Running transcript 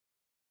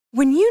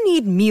When you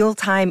need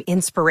mealtime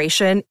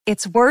inspiration,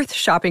 it's worth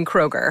shopping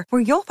Kroger,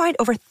 where you'll find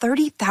over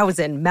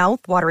 30,000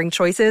 mouth-watering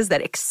choices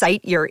that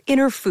excite your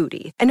inner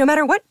foodie. And no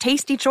matter what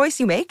tasty choice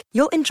you make,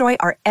 you'll enjoy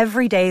our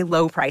everyday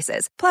low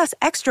prices, plus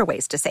extra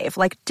ways to save,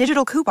 like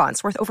digital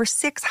coupons worth over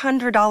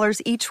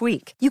 $600 each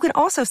week. You can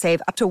also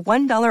save up to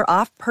 $1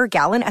 off per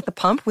gallon at the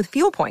pump with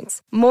fuel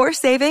points. More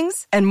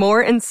savings and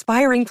more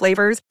inspiring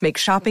flavors make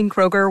shopping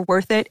Kroger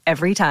worth it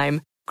every time.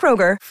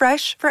 Kroger,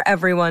 fresh for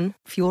everyone.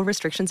 Fuel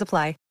restrictions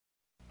apply.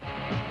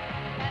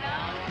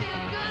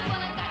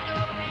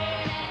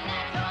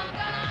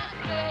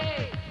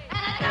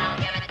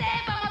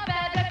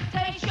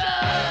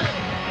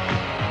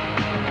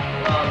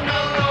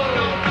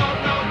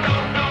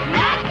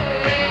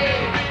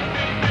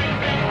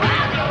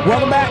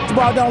 Welcome back to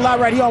Ball Don't Lie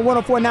right here on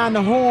 104.9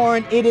 The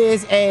Horn. It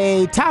is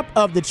a top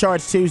of the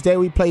charts Tuesday.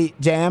 We play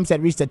jams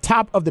that reached the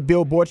top of the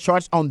Billboard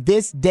charts on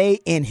this day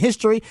in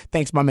history.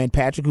 Thanks to my man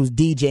Patrick, who's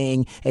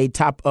DJing a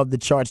top of the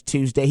charts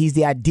Tuesday. He's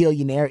the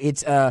Idealionaire.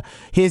 It's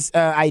his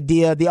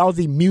idea. All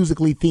the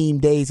musically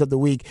themed days of the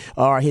week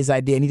are his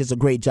idea, and he does a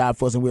great job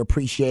for us, and we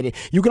appreciate it.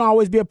 You can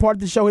always be a part of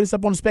the show. Hit us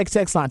up on the Specs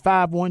text line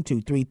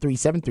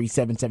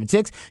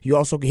 512-337-3776. You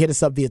also can hit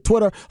us up via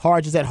Twitter.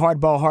 Harge is at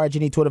Hardball Harge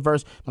in the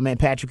Twitterverse. My man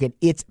Patrick at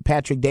It's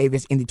Patrick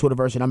Davis in the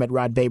Twitterverse, and I'm at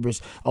Rod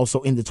Babers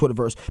also in the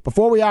Twitterverse.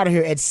 Before we out of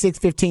here at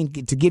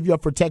 6:15 to give you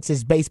up for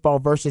Texas baseball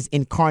versus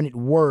Incarnate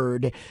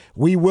Word,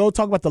 we will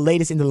talk about the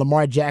latest in the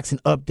Lamar Jackson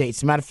updates.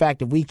 As a matter of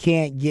fact, if we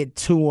can't get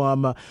to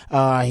them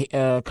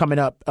coming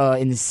up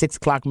in the 6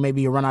 o'clock,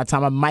 maybe run out of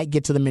time, I might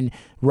get to them in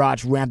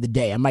Rod's Round the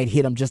Day. I might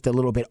hit them just a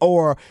little bit.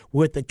 Or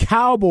with the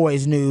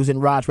Cowboys news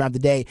in Rod's Round the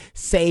Day,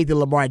 save the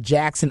Lamar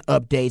Jackson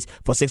updates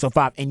for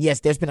 6:05. And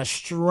yes, there's been a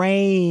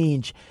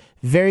strange,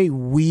 very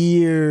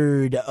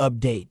weird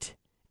update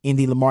in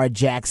the Lamar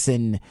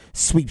Jackson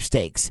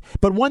sweepstakes,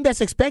 but one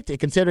that's expected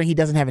considering he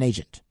doesn't have an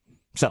agent.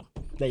 So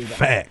there you go.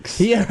 Facts.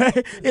 Yeah,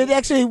 it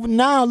actually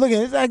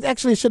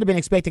it should have been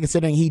expected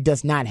considering he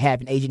does not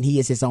have an agent. He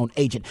is his own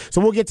agent. So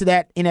we'll get to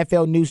that.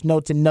 NFL news,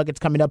 notes, and nuggets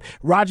coming up.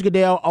 Roger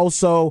Goodell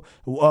also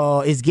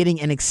is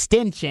getting an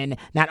extension.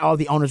 Not all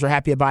the owners are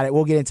happy about it.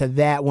 We'll get into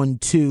that one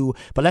too.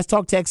 But let's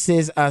talk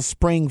Texas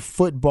spring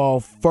football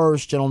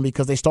first, gentlemen,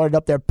 because they started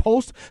up their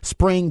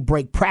post-spring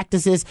break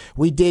practices.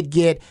 We did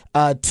get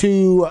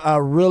two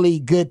really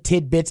good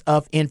tidbits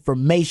of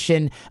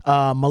information.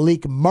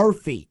 Malik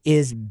Murphy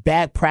is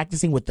back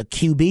practicing with the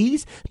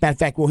QBs. Matter of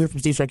fact, we'll hear from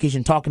Steve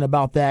Sarkisian talking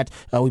about that.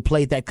 We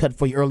played that cut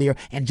for you earlier.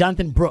 And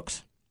Jonathan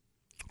Brooks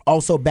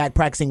also back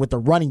practicing with the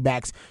running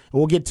backs.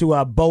 We'll get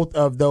to both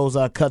of those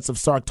cuts of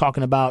Sark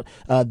talking about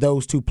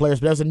those two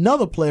players. But there's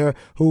another player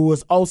who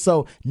was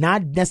also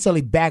not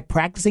necessarily back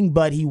practicing,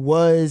 but he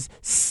was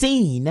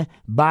seen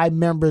by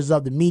members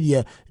of the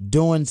media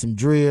doing some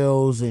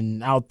drills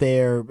and out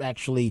there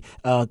actually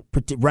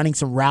running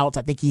some routes.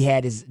 I think he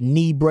had his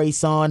knee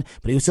brace on,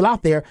 but he was still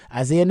out there.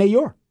 Isaiah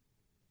Nayor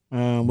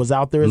was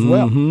out there as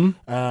well.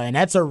 And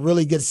that's a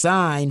really good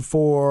sign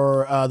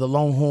for the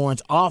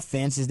Longhorns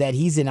offense is that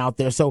he's out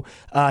there. So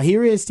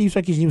here is Steve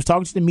Sarkisian. He was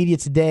talking to the media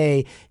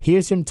today.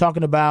 Here's him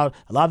talking about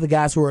a lot of the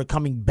guys who are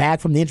coming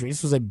back from the injury.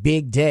 This was a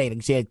big day.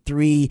 Like she had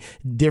three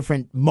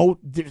different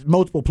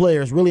multiple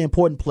players, really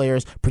important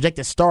players,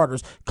 projected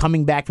starters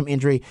coming back from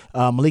injury.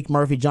 Malik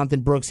Murphy,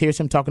 Jonathan Brooks. Here's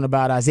him talking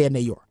about Isaiah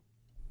Nayor.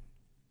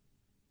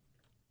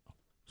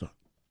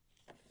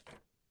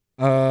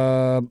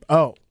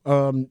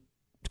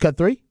 Cut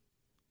three?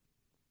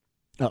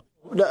 Oh.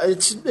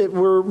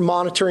 We're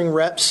monitoring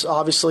reps,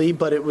 obviously,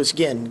 but it was,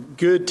 again,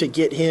 good to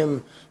get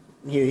him.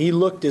 He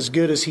looked as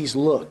good as he's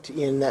looked.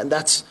 And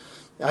that's,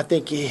 I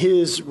think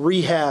his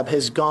rehab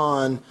has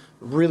gone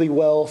really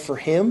well for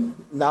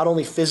him, not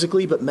only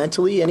physically but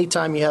mentally.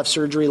 Anytime you have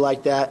surgery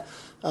like that,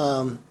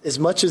 as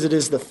much as it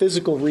is the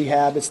physical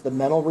rehab, it's the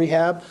mental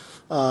rehab.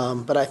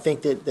 But I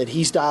think that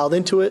he's dialed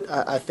into it.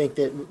 I think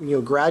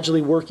that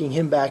gradually working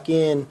him back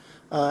in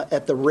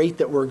at the rate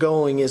that we're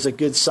going is a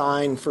good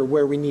sign for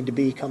where we need to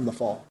be come the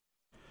fall.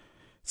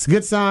 It's a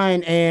good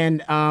sign, and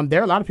there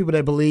are a lot of people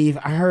that believe.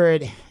 I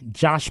heard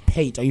Josh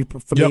Pate. Are you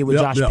familiar with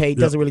Josh Pate?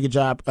 Does a really good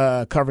job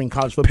covering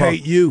college football.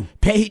 Pate you,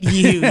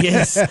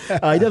 yes. He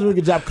does a really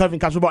good job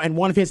covering college football, and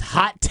one of his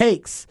hot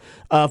takes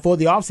for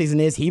the offseason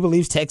is he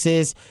believes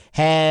Texas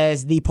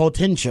has the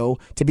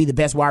potential to be the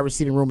best wide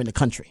receiving room in the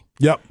country.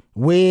 Yep.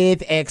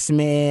 With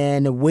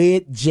X-Men,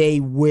 with Jay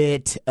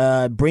Witt,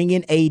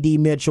 bringing A.D.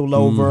 Mitchell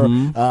over,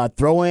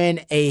 throwing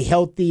a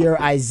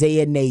healthier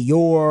Isaiah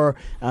Nayor.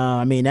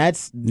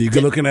 That's...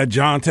 You're looking at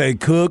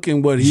Jonte Cook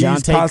and what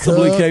he's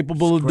possibly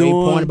capable of doing.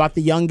 Great point about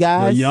the young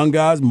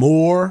guys.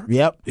 Moore.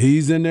 Yep.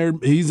 He's in there.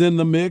 He's in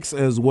the mix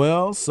as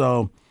well.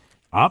 So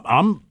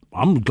I'm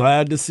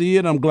glad to see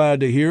it. I'm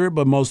glad to hear it.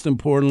 But most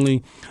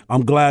importantly,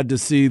 I'm glad to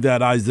see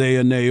that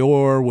Isaiah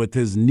Nayor with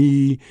his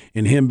knee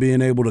and him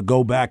being able to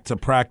go back to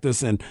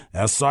practice. And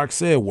as Sark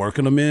said,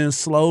 working him in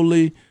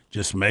slowly,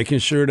 just making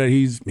sure that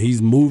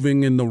he's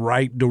moving in the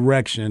right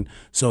direction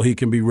so he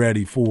can be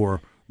ready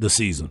for the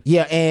season.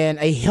 Yeah, and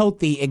a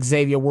healthy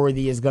Xavier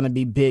Worthy is going to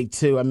be big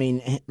too.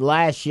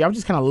 Last year, I'm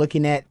just kind of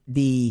looking at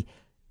the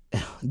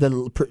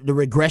the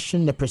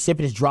regression, the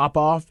precipitous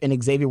drop-off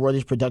in Xavier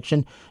Worthy's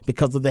production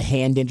because of the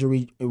hand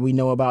injury we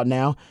know about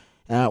now.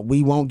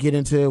 We won't get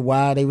into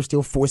why they were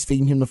still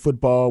force-feeding him the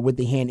football with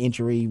the hand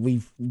injury.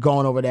 We've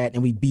gone over that,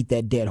 and we beat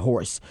that dead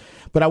horse.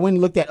 But I went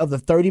and looked at, of the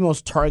 30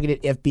 most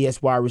targeted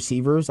FBS wide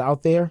receivers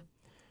out there,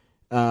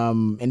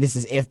 and this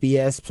is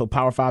FBS, so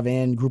Power 5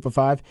 and Group of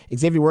 5,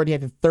 Xavier Worthy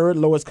had the third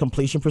lowest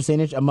completion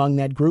percentage among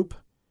that group.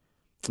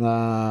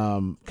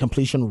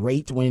 Completion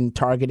rate when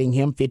targeting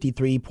him,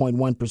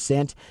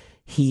 53.1%.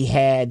 He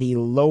had the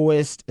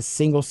lowest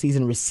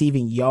single-season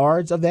receiving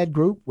yards of that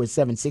group with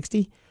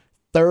 760.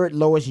 Third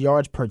lowest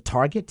yards per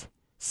target,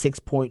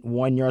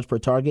 6.1 yards per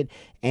target,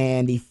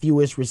 and the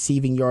fewest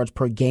receiving yards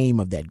per game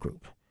of that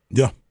group.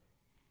 Yeah.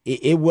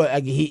 It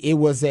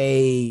was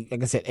a,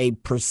 like I said, a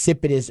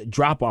precipitous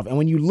drop-off. And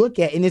when you look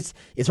at, and it's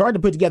hard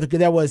to put together because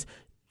that was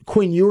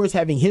Quinn Ewers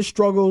having his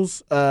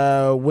struggles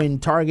when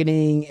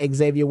targeting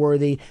Xavier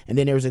Worthy, and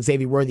then there was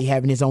Xavier Worthy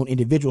having his own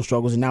individual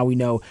struggles, and now we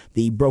know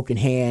the broken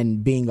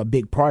hand being a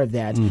big part of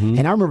that. Mm-hmm.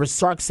 And I remember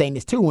Sark saying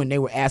this too when they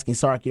were asking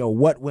Sark,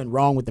 what went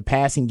wrong with the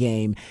passing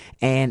game,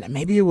 and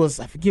maybe it was,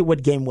 I forget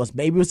what game it was,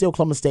 maybe it was the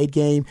Oklahoma State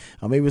game,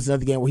 or maybe it was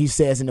another game where he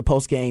says in the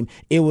post game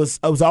it was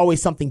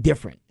always something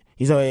different.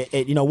 So,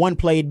 one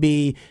play would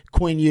be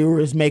Quinn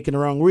Ewers making the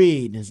wrong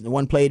read.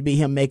 One play would be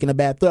him making a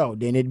bad throw.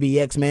 Then it'd be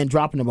X-Man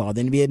dropping the ball.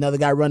 Then it'd be another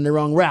guy running the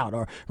wrong route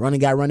or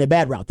running a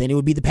bad route. Then it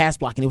would be the pass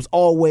block. And it was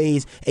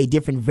always a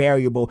different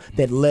variable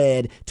that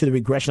led to the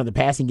regression of the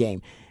passing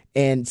game.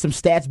 And some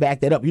stats back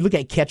that up. You look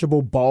at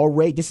catchable ball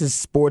rate. This is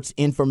Sports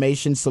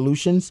Information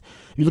Solutions.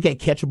 You look at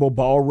catchable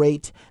ball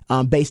rate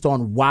based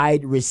on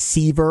wide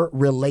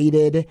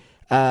receiver-related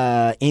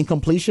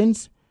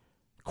incompletions.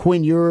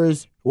 Quinn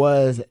Ewers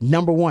was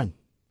number one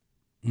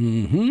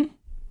in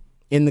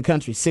the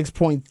country,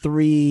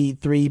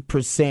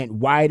 6.33%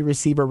 wide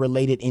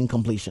receiver-related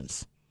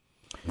incompletions.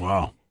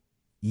 Wow.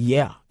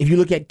 Yeah. If you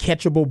look at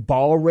catchable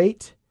ball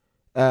rate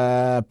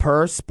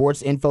per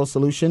Sports Info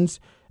Solutions,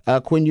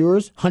 Quinn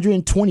Ewers,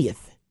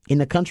 120th in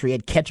the country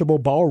at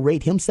catchable ball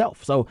rate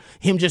himself. So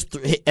him just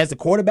as a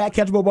quarterback,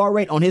 catchable ball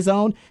rate on his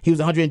own, he was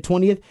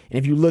 120th. And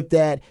if you looked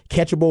at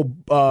catchable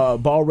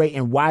ball rate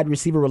and wide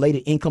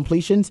receiver-related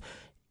incompletions,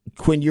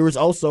 Quinn Ewers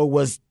also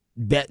was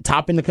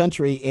top in the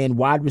country in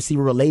wide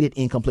receiver-related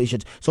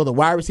incompletions. So the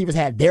wide receivers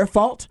had their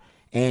fault,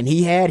 and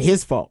he had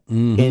his fault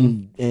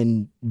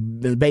in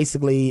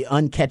basically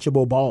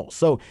uncatchable balls.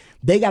 So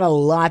they got a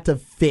lot to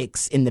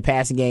fix in the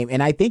passing game,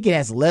 and I think it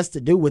has less to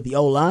do with the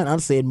O-line.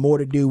 Honestly, it had more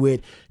to do with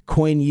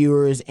Quinn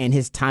Ewers and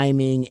his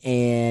timing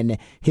and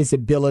his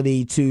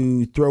ability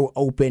to throw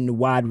open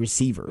wide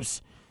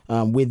receivers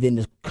within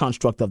the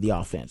construct of the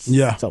offense.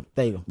 Yeah. So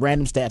there you go.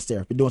 Random stats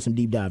there. Been doing some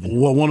deep diving.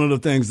 Well, one of the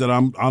things that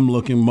I'm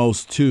looking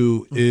most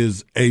to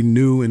is a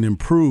new and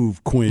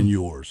improved Quinn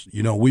Ewers.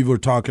 We were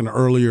talking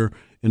earlier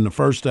in the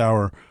first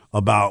hour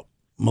about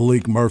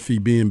Malik Murphy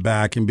being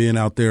back and being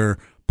out there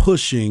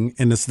pushing,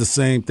 and it's the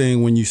same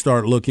thing when you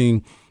start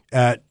looking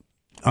at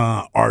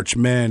Arch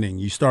Manning.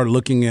 You start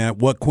looking at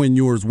what Quinn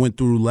Ewers went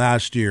through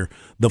last year,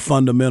 the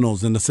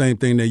fundamentals, and the same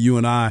thing that you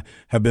and I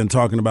have been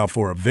talking about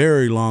for a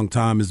very long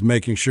time is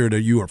making sure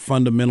that you are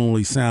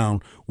fundamentally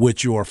sound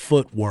with your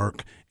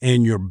footwork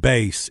and your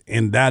base.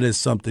 And that is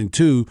something,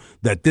 too,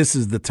 that this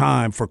is the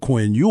time for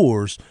Quinn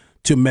Ewers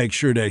to make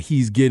sure that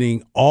he's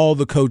getting all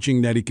the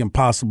coaching that he can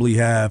possibly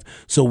have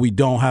so we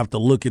don't have to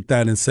look at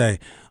that and say,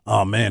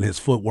 oh, man, his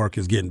footwork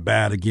is getting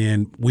bad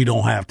again. We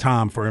don't have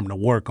time for him to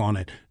work on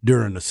it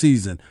during the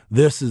season.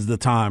 This is the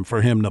time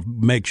for him to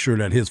make sure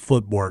that his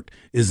footwork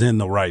is in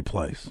the right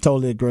place.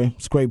 Totally agree.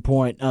 It's a great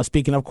point.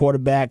 Speaking of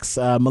quarterbacks,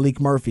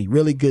 Malik Murphy,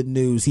 really good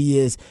news. He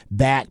is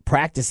back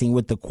practicing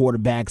with the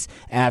quarterbacks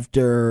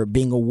after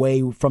being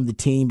away from the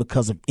team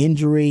because of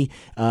injury.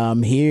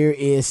 Here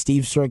is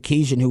Steve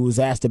Sarkisian, who was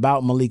asked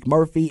about Malik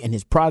Murphy and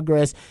his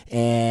progress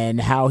and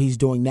how he's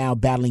doing now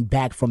battling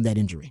back from that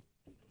injury.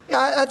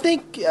 I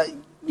think,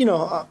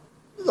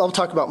 I'll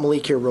talk about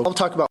Malik here real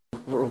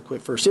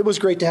quick first. It was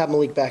great to have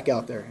Malik back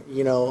out there.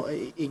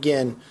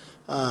 Again,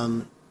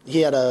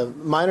 he had a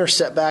minor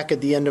setback at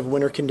the end of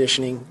winter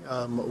conditioning.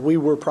 We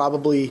were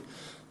probably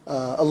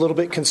a little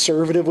bit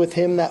conservative with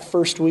him that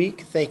first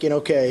week, thinking,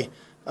 okay,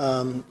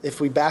 if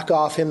we back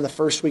off him the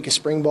first week of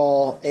spring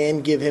ball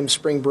and give him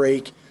spring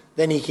break,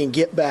 then he can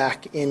get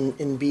back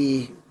and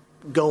be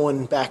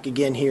going back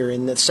again here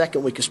in the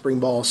second week of spring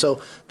ball.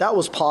 So that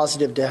was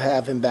positive to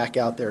have him back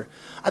out there.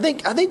 I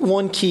think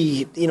one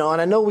key, and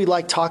I know we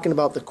like talking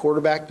about the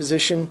quarterback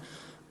position,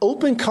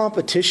 open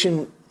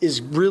competition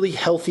is really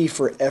healthy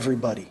for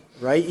everybody,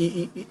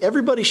 right?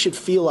 Everybody should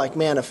feel like,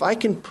 man, if I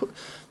can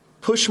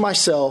push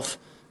myself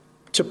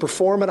to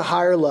perform at a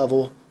higher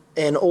level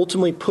and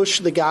ultimately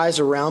push the guys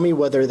around me,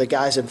 whether the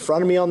guys in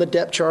front of me on the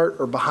depth chart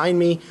or behind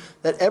me,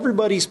 that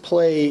everybody's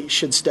play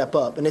should step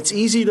up. And it's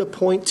easy to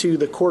point to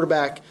the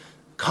quarterback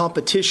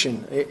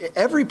competition.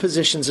 Every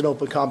position's an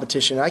open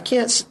competition. I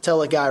can't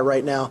tell a guy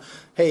right now,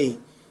 hey,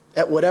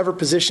 at whatever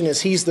position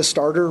is, he's the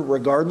starter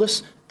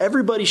regardless.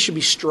 Everybody should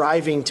be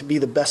striving to be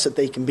the best that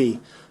they can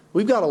be.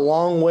 we've got a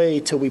long way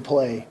till we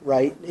play,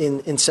 right,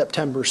 in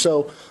September.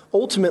 So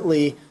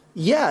ultimately,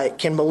 yeah,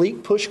 can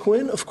Malik push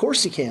Quinn? Of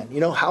course he can.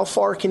 How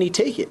far can he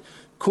take it?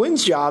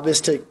 Quinn's job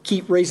is to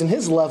keep raising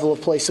his level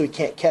of play so he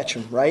can't catch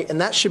him, right? And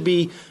that should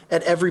be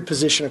at every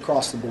position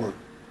across the board.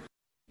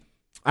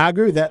 I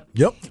agree with that.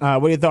 Yep.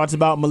 What are your thoughts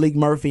about Malik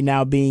Murphy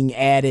now being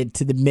added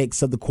to the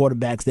mix of the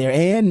quarterbacks there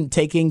and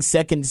taking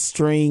second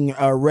string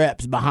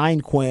reps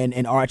behind Quinn,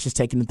 and Arch is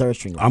taking the third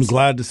string reps? I'm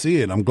glad to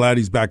see it. I'm glad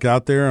he's back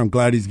out there. I'm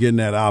glad he's getting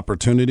that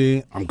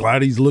opportunity. I'm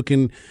glad he's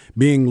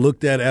being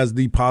looked at as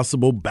the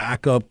possible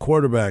backup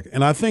quarterback.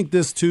 And I think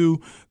this too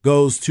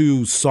goes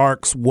to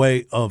Sark's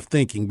way of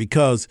thinking,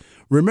 because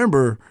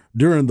remember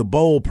during the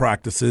bowl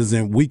practices,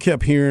 and we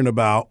kept hearing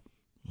about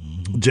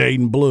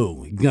Jaden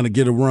Blue, he's going to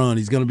get a run.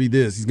 He's going to be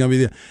this. He's going to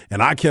be that.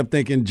 And I kept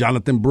thinking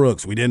Jonathan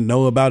Brooks. We didn't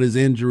know about his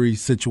injury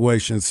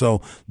situation,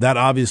 so that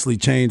obviously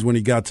changed when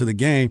he got to the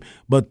game.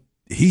 But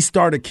he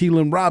started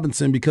Keelan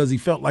Robinson because he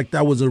felt like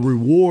that was a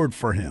reward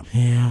for him.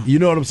 Yeah. You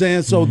know what I'm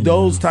saying? So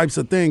those types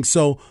of things.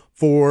 So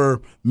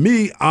for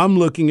me, I'm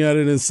looking at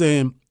it and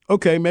saying,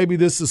 okay, maybe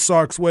this is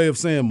Sark's way of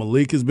saying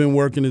Malik has been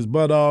working his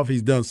butt off.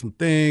 He's done some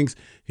things.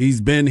 He's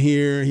been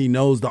here. He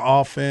knows the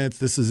offense.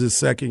 This is his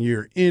second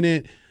year in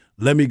it.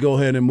 Let me go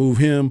ahead and move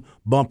him,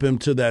 bump him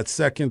to that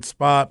second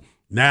spot.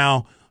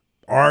 Now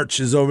Arch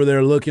is over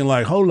there looking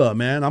like, hold up,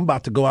 man, I'm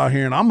about to go out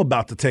here and I'm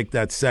about to take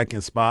that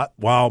second spot,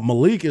 while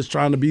Malik is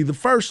trying to be the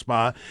first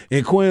spot.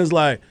 And Quinn's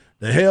like,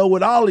 the hell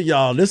with all of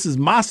y'all. This is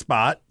my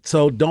spot,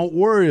 so don't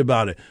worry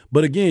about it.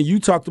 But again, you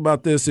talked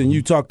about this, and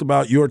you talked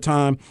about your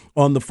time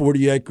on the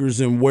 40 acres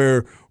and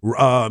where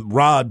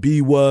Rod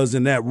B was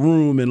in that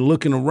room and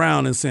looking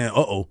around and saying,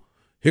 uh-oh,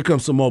 here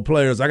comes some more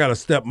players. I got to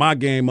step my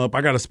game up.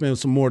 I got to spend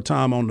some more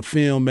time on the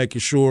film,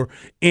 making sure.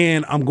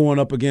 And I'm going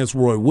up against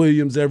Roy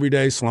Williams every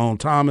day, Sloan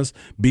Thomas,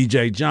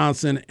 B.J.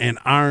 Johnson, and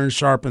iron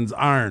sharpens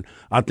iron.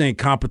 I think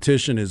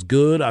competition is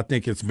good. I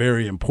think it's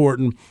very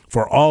important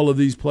for all of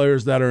these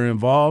players that are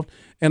involved.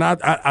 And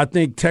I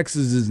think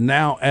Texas is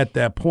now at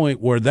that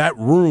point where that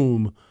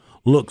room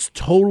looks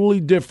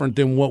totally different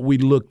than what we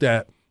looked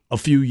at a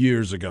few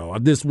years ago.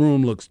 This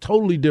room looks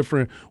totally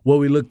different what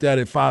we looked at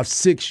it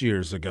 5-6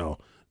 years ago.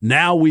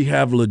 Now we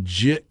have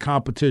legit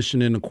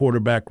competition in the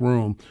quarterback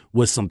room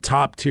with some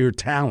top-tier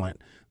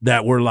talent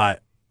that we're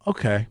like,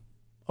 okay,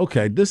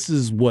 this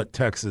is what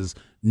Texas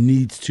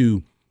needs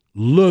to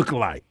look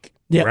like.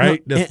 Yeah,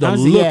 right? No, the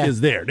honestly, look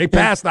is there. They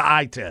passed the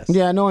eye test.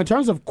 Yeah, no, in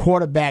terms of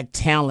quarterback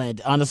talent,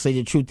 honestly,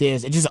 the truth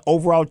is, it's just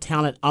overall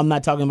talent. I'm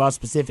not talking about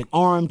specific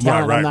arm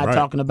talent. I'm not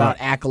talking about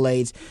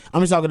accolades. I'm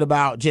just talking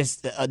about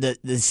just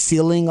the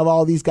ceiling of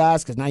all these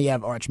guys, because now you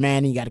have Arch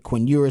Manning, you got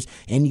Quinn Ewers,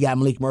 and you got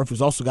Malik Murphy,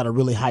 who's also got a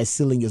really high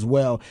ceiling as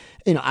well.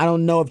 I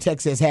don't know if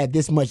Texas had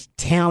this much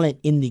talent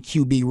in the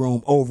QB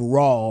room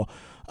overall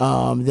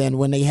than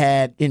when they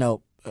had,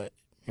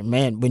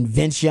 when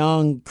Vince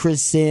Young,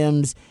 Chris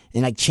Sims,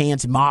 and like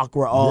Chance Mock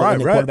were all in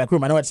the quarterback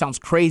room. I know it sounds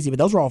crazy, but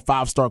those are all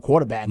 5-star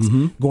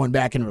quarterbacks going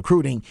back in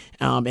recruiting.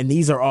 And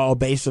these are all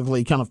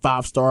basically kind of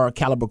 5-star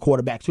caliber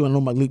quarterbacks too. I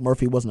know Malik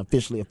Murphy wasn't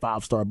officially a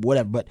 5-star, but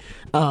whatever. But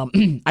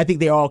I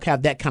think they all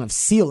have that kind of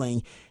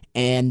ceiling.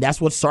 And that's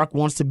what Sark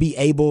wants to be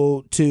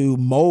able to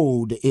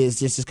mold, is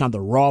just kind of the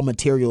raw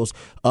materials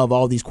of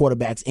all these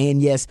quarterbacks. And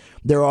yes,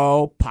 they're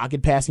all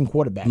pocket passing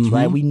quarterbacks,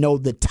 right? We know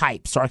the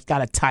type. Sark's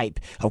got a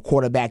type of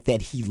quarterback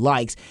that he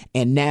likes.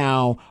 And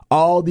now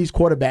all these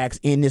quarterbacks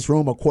in this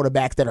room are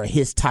quarterbacks that are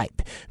his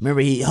type.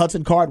 Remember,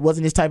 Hudson Card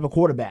wasn't his type of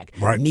quarterback.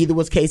 Right. Neither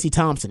was Casey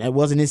Thompson. That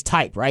wasn't his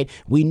type, right?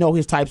 We know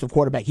his types of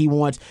quarterback. He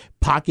wants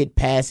pocket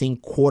passing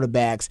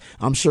quarterbacks.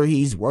 I'm sure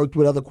he's worked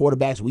with other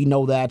quarterbacks. We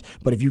know that.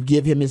 But if you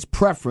give him his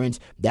preference,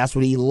 that's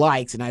what he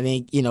likes. And I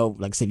think,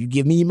 like I said, if you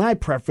give me my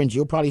preference,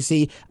 you'll probably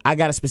see I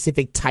got a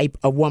specific type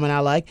of woman I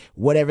like,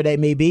 whatever they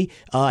may be.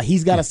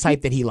 He's got a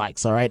type that he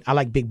likes, all right? I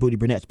like big booty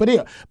brunettes. But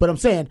I'm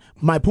saying,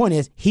 my point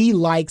is, he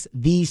likes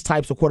these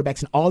types of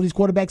quarterbacks, and all these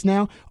quarterbacks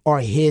now are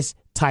his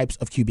types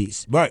of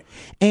QBs. Right.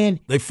 And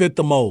they fit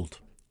the mold.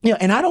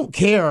 And I don't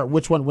care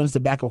which one wins the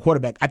backup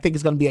quarterback. I think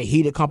it's going to be a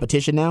heated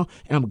competition now,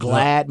 and I'm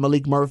glad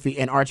Malik Murphy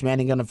and Arch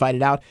Manning are going to fight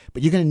it out.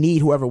 But you're going to need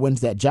whoever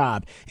wins that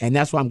job, and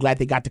that's why I'm glad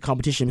they got the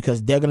competition,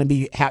 because they're going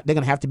to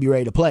have to be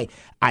ready to play.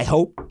 I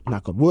hope,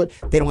 knock on wood,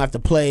 they don't have to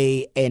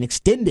play an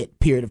extended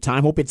period of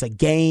time. Hope it's a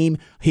game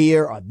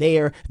here or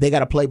there. They got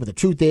to play. But the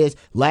truth is,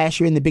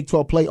 last year in the Big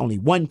 12 play, only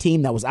one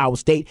team, that was Iowa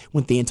State,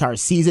 went the entire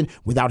season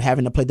without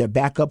having to play their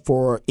backup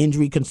for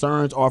injury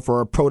concerns or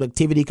for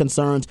productivity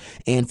concerns.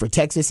 And for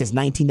Texas, since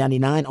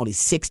 1999, only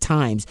 6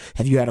 times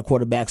have you had a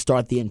quarterback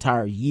start the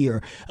entire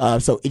year.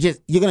 So you're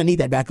going to need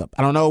that backup.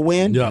 I don't know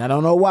when, and I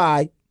don't know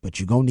why, but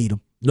you're going to need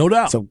them. No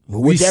doubt. So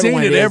we've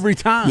seen it every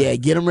time. Yeah,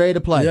 get them ready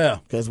to play. Yeah.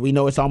 Because we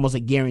know it's almost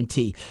a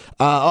guarantee.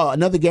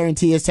 Another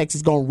guarantee is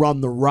Texas going to run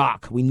the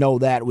rock. We know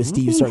that with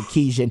Steve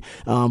Sarkisian.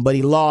 But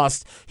he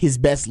lost his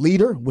best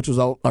leader, which was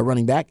a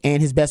running back,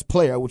 and his best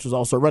player, which was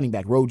also a running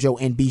back. Rojo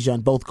and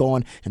Bijan both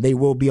gone, and they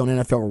will be on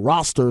NFL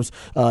rosters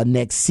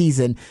next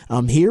season.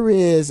 Here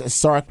is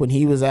Sark when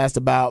he was asked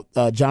about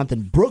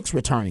Jonathan Brooks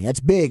returning. That's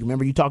big.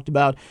 Remember you talked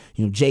about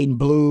Jaden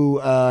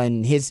Blue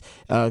and his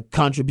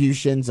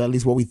contributions, at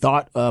least what we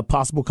thought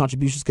possible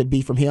contributions could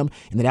be from him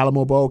in that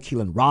Alamo Bowl.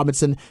 Keelan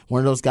Robinson, one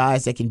of those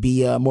guys that can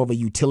be more of a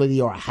utility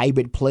or a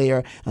hybrid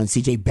player. And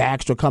C.J.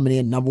 Baxter coming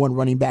in, number one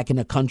running back in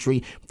the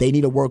country. They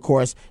need a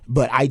workhorse,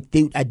 but I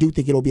do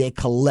think it'll be a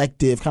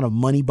collective kind of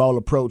money ball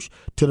approach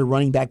to the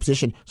running back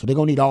position. So they're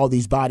going to need all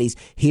these bodies.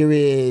 Here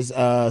is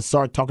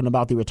Sark talking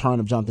about the return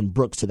of Jonathan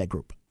Brooks to that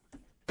group.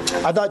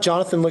 I thought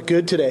Jonathan looked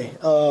good today.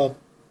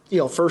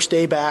 First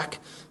day back.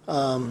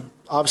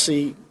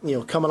 Obviously,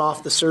 coming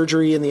off the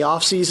surgery in the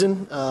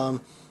offseason.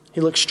 He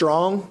looks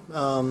strong.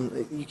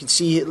 You can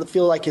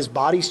feel like his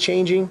body's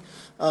changing.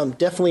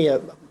 Definitely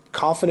a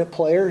confident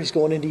player. He's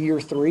going into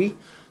year 3.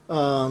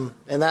 And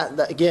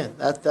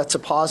that's a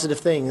positive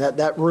thing.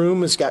 That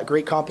room has got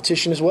great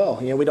competition as well.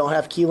 We don't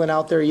have Keelan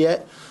out there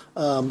yet,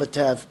 but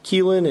to have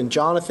Keelan and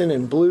Jonathan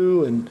and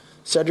Blue and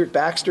Cedric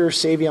Baxter,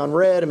 Savion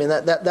Red,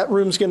 that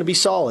room's going to be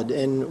solid.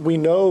 And we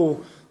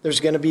know there's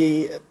going to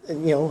be,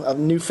 a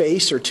new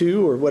face or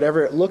two or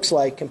whatever it looks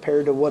like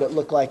compared to what it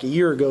looked like a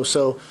year ago.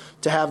 So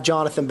to have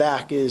Jonathan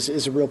back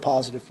is a real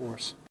positive for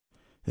us.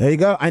 There you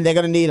go. And they're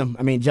going to need him.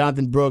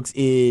 Jonathan Brooks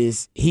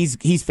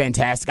he's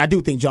fantastic. I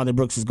do think Jonathan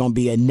Brooks is going to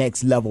be a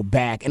next level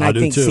back. And I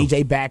think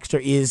C.J. Baxter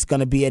is going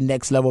to be a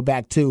next level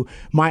back too.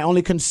 My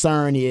only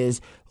concern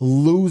is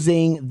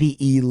losing the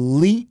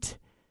elite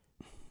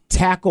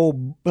tackle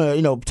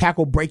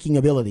breaking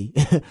ability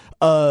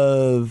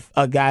of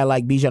a guy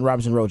like Bijan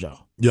Robinson Rojo.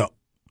 Yeah.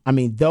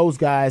 Those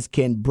guys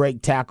can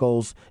break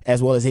tackles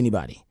as well as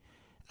anybody.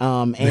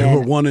 They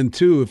were 1 and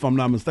 2, if I'm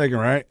not mistaken,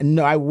 right?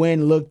 No, I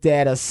went and looked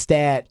at a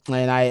stat,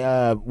 and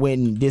I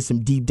went and did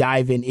some deep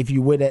diving. If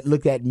you would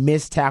look at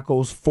missed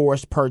tackles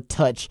forced per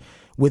touch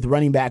with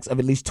running backs of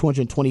at least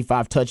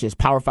 225 touches,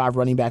 Power 5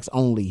 running backs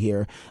only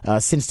here,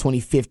 since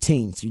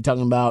 2015. So you're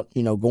talking about,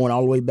 going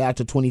all the way back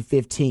to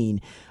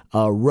 2015.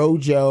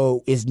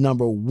 Rojo is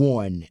number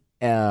 1.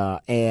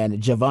 And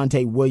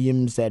Javonte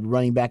Williams at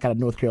running back out of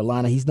North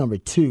Carolina, he's number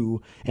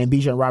 2, and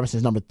Bijan Robinson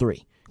is number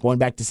 3. Going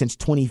back to since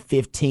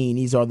 2015,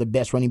 these are the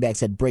best running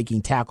backs at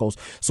breaking tackles.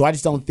 So I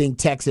just don't think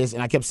Texas,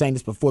 and I kept saying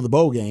this before the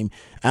bowl game,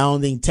 I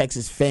don't think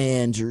Texas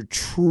fans are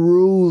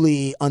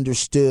truly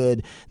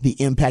understood the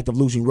impact of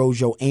losing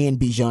Rojo and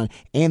Bijan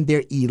and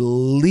their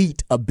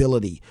elite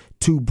ability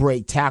to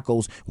break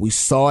tackles. We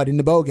saw it in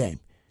the bowl game.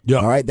 Yeah.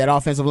 All right, that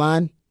offensive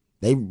line,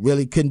 they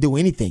really couldn't do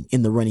anything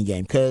in the running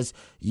game because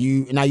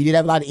you did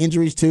have a lot of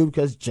injuries too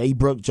because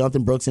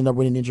Jonathan Brooks ended up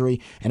with an injury,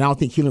 and I don't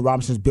think Keelan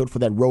Robinson's built for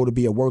that role to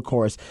be a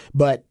workhorse.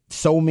 But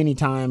so many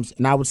times,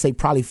 and I would say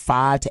probably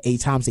 5 to 8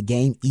 times a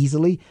game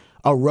easily,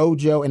 a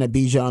Rojo and a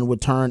Bijan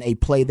would turn a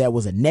play that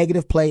was a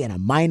negative play and a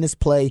minus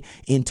play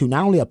into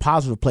not only a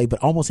positive play but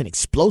almost an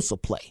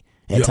explosive play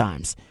at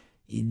times.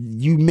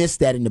 You missed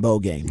that in the bowl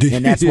game,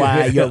 and that's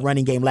why your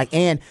running game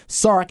and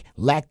Sark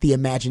lacked the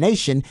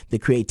imagination, the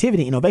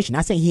creativity, innovation.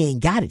 Not saying he ain't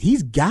got it.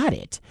 He's got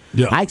it.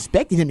 Yeah. I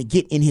expected him to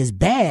get in his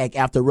bag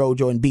after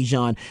Rojo and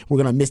Bijan were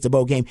going to miss the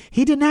bowl game.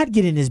 He did not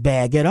get in his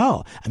bag at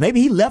all. Maybe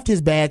he left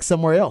his bag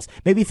somewhere else.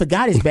 Maybe he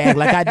forgot his bag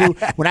like I do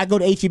when I go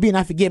to HEB and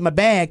I forget my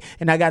bag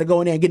and I got to go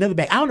in there and get another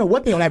bag. I don't know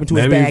what the hell happened to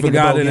his bag. Maybe he forgot in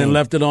the bowl it game. And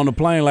left it on the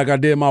plane like I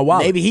did my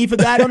wallet. Maybe he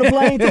forgot it on the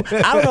plane too.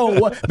 I don't know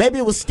what. Maybe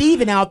it was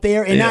Steven out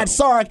there and not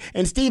Sark,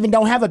 and Steven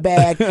don't have a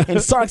bag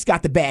and Sark's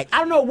got the bag. I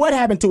don't know what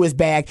happened to his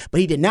bag,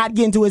 but he did not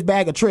get into his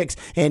bag of tricks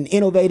and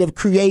innovative,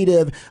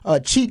 creative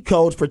cheat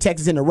codes for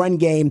Texas in the run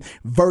game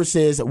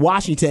versus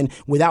Washington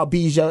without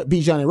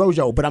Bijan and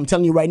Rojo. But I'm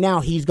telling you right now,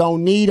 he's going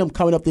to need them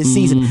coming up this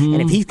season.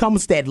 And if he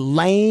comes to that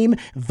lame,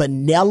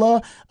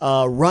 vanilla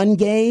run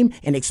game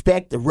and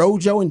expect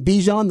Rojo and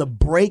Bijan to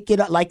break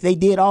it up like they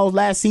did all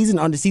last season,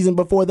 on the season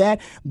before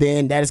that,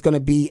 then that is going to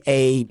be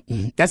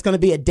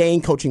a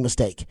dang coaching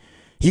mistake.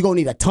 You're going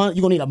to need a ton.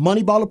 You're going to need a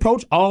money ball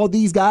approach. All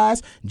these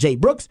guys, Jay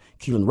Brooks,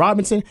 Keelan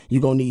Robinson,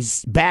 you're going to need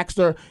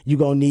Baxter, you're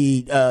going to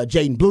need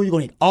Jaden Blue, you're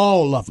going to need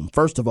all of them,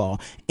 first of all.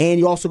 And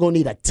you're also going to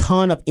need a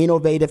ton of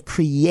innovative,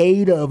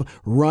 creative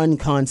run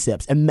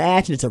concepts,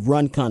 imaginative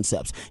run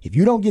concepts. If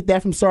you don't get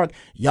that from Sark,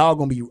 y'all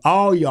going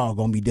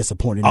to be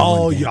disappointed.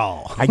 All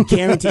y'all. I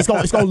guarantee it's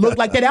going to look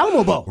like that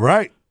Alamo Bowl.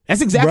 Right.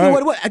 That's exactly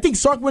what it was. I think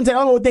Sark went to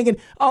Alamo thinking,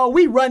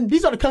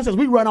 these are the concepts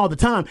we run all the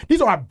time. These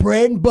are our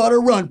bread and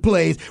butter run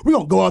plays. We're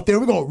going to go out there,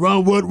 we're going to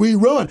run what we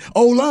run.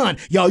 O-line,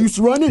 y'all used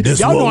to run it.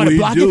 Y'all know how to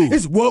block it.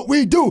 It's what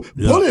we do.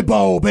 Yeah. Bullet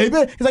ball, baby.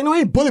 It's like, no, it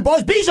ain't bullet ball.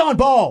 It's Bijan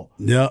ball.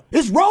 Yeah.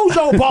 It's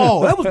Rojo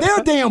ball. That was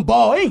their damn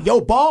ball. It ain't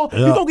your ball.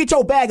 Yeah. You go get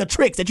your bag of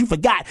tricks that you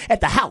forgot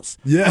at the house.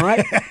 Yeah. All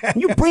right?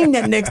 You bring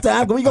that next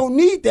time because we're going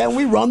to need that when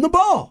we run the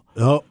ball.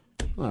 Oh.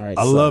 All right,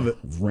 I love it.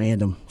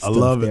 Random stuff I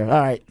love there. it.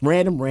 All right,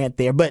 random rant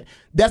there. But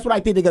That's what I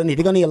think they're going to need.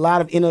 They're going to need a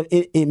lot of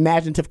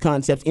imaginative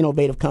concepts,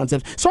 innovative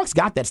concepts. Sark's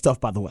got that stuff,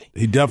 by the way.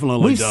 He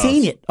definitely We've does.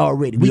 seen it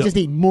already. We just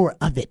need more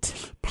of it.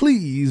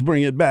 Please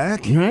bring it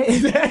back. Right?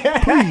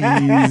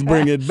 Please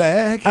bring it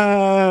back.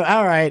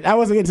 All right. I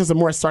wasn't getting into some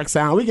more Sark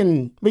sound. We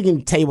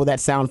can table that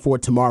sound for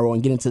tomorrow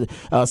and get into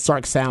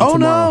Sark sound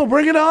tomorrow. No,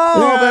 bring it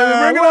on, baby.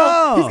 Bring it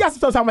on. He's got some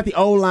stuff talking about the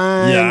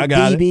O-line, Yeah, I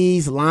got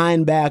DBs,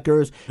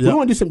 linebackers. Yep. We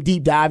want to do some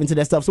deep dive into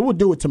that stuff, so we'll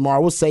do it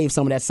tomorrow. We'll save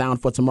some of that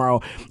sound for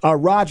tomorrow.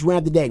 Raj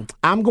Ram today.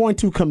 I'm going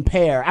to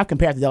compare. I've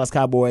compared the Dallas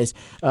Cowboys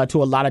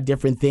to a lot of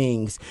different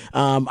things.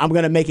 I'm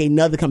going to make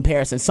another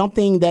comparison,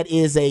 something that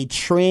is a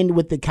trend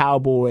with the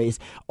Cowboys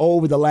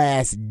over the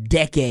last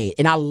decade.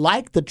 And I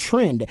like the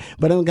trend,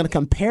 but I'm going to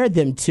compare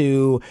them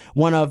to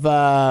one of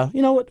my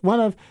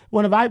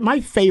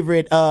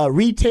favorite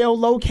retail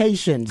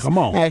locations. Come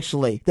on.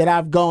 Actually, that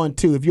I've gone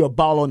to. If you're a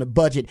ball on the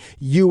budget,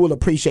 you will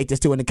appreciate this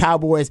too. And the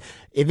Cowboys,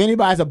 if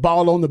anybody's a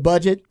ball on the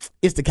budget,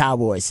 it's the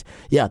Cowboys.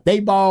 Yeah, they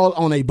ball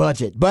on a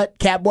budget. But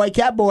Catboy,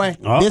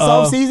 this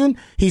offseason,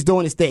 he's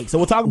doing his thing. So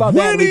we'll talk about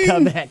that when we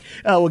come back.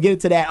 We'll get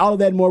into that. All of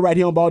that and more right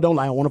here on Ball Don't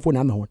Lie on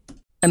 104.9 The Horn.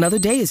 Another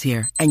day is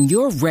here, and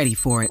you're ready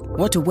for it.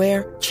 What to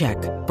wear? Check.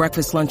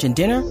 Breakfast, lunch, and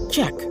dinner?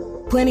 Check.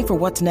 Planning for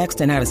what's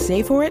next and how to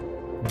save for it?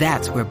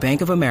 That's where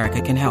Bank of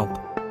America can help.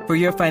 For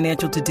your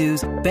financial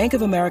to-dos, Bank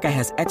of America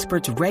has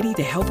experts ready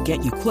to help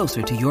get you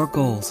closer to your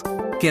goals.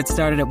 Get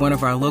started at one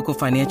of our local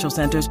financial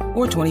centers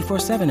or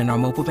 24/7 in our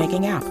mobile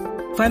banking app.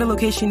 Find a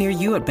location near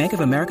you at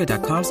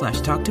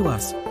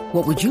bankofamerica.com/talktous.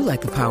 What would you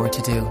like the power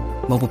to do?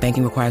 Mobile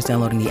banking requires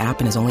downloading the app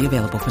and is only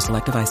available for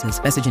select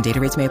devices. Message and data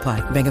rates may apply.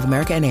 Bank of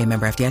America NA,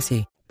 member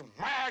FDIC.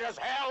 Mad as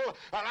hell,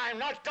 and I'm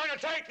not gonna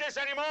take this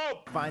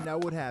anymore! Find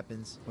out what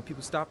happens when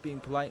people stop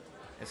being polite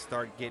and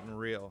start getting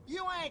real.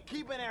 You ain't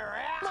keeping it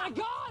around! My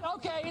God!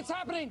 Okay, it's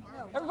happening.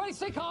 Everybody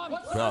stay calm.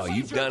 Oh,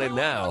 you've done it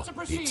now.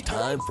 It's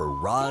time for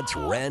Rod's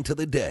Rant of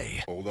the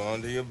Day. Hold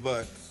on to your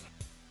butts.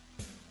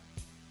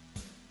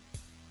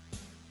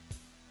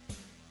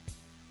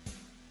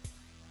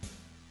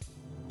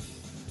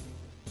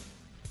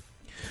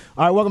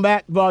 All right, welcome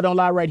back. Ball Don't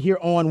Lie right here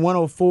on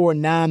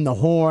 104.9 The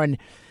Horn.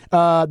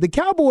 The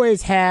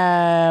Cowboys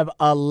have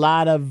a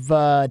lot of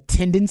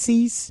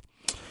tendencies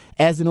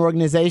as an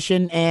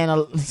organization,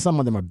 and some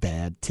of them are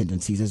bad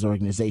tendencies as an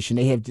organization.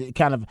 They have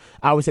kind of,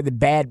 I always say, the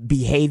bad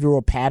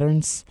behavioral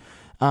patterns,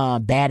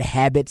 bad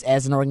habits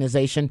as an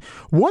organization.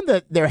 One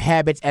of their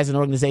habits as an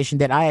organization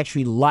that I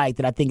actually like,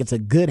 that I think it's a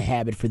good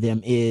habit for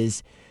them,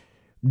 is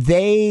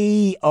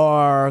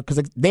they're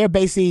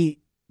basically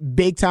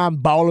big-time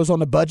ballers on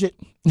the budget.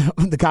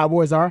 The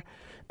Cowboys are.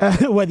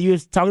 Whether you're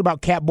talking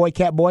about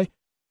Catboy,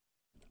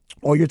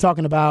 or you're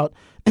talking about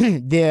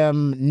their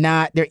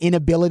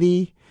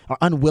inability or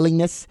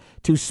unwillingness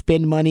to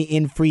spend money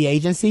in free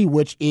agency,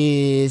 which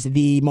is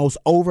the most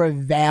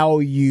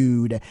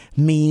overvalued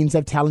means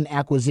of talent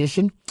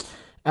acquisition.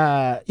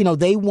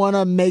 They want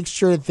to make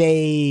sure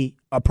they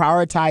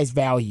prioritize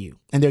value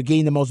and they're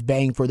getting the most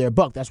bang for their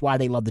buck. That's why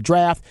they love the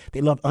draft. They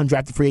love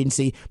undrafted free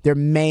agency. Their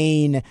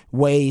main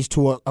ways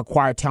to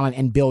acquire talent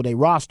and build a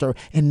roster.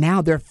 And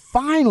now they're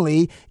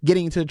finally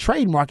getting into the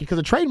trade market, because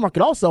the trade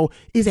market also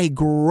is a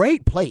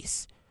great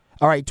place,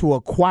 all right, to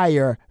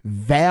acquire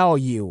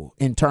value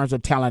in terms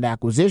of talent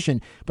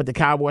acquisition. But the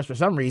Cowboys, for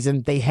some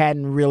reason, they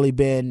hadn't really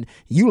been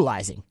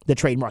utilizing the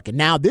trade market.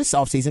 Now this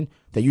offseason,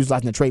 they're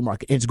utilizing the trade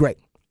market. It's great.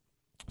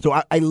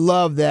 So I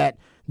love that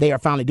they are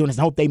finally doing this.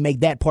 I hope they make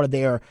that part of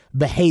their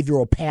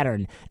behavioral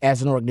pattern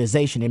as an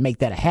organization and make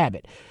that a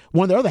habit.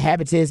 One of their other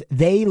habits is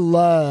they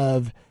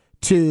love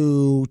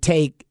to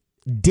take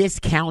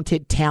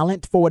discounted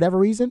talent for whatever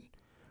reason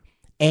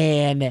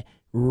and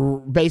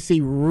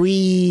basically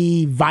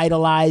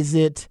revitalize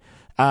it,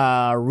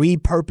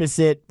 repurpose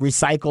it,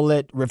 recycle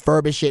it,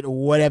 refurbish it,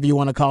 whatever you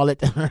want to call it.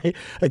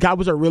 The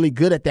Cowboys are really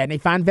good at that, and they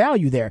find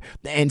value there.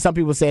 And some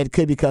people say it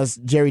could because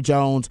Jerry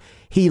Jones,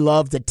 he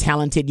loves a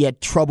talented yet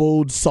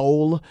troubled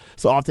soul.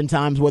 So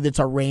oftentimes, whether it's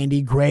a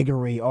Randy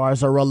Gregory or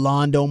it's a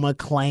Rolando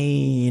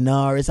McClain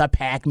or it's a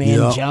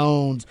Pac-Man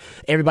Jones,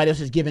 everybody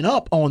else is giving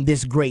up on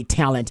this great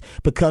talent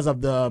because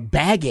of the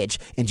baggage.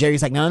 And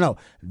Jerry's like, no.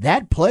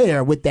 That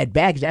player with that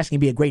baggage, that's going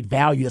to be a great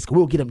value.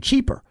 We'll get him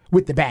cheaper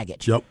with the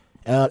baggage. Yep.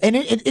 And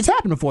it's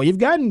happened before. You've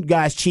gotten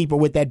guys cheaper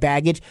with that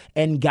baggage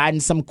and gotten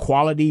some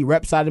quality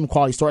rep side of them,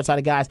 quality store side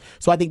of guys.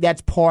 So I think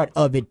that's part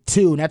of it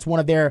too. And that's one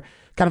of their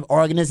kind of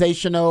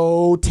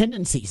organizational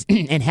tendencies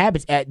and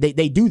habits.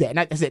 They do that. And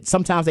like I said,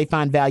 sometimes they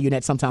find value in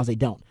that, sometimes they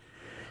don't.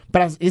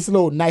 But it's a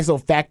nice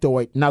little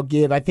factoid. And I'll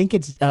give, I think it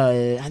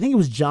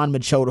was John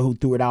Machota who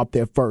threw it out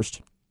there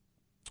first.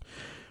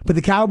 But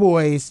the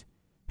Cowboys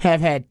have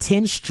had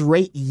 10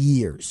 straight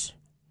years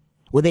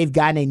where they've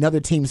gotten another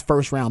team's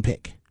first round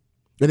pick.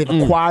 They've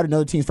acquired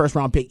another team's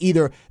first-round pick,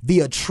 either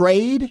via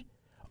trade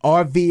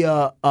or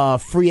via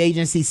free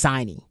agency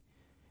signing.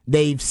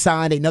 They've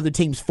signed another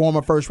team's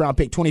former first-round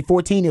pick.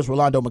 2014, it was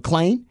Rolando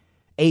McClain,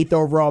 8th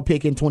overall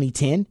pick in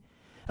 2010.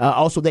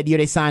 Also that year,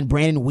 they signed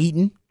Brandon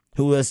Wheaton,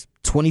 who was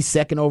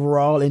 22nd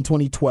overall in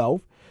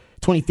 2012.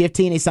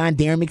 2015, they signed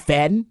Darren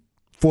McFadden,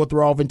 4th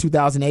overall in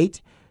 2008.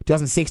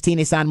 2016,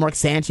 they signed Mark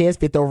Sanchez,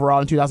 5th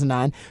overall in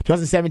 2009.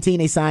 2017,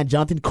 they signed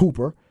Jonathan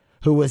Cooper,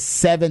 who was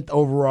 7th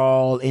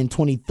overall in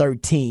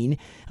 2013.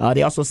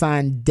 They also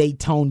signed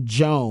Dayton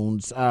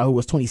Jones, who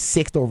was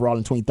 26th overall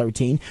in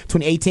 2013.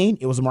 2018,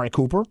 it was Amari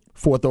Cooper,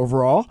 4th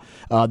overall.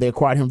 They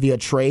acquired him via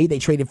trade. They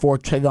traded for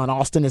Trayvon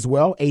Austin as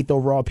well, 8th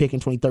overall pick in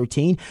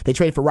 2013. They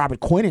traded for Robert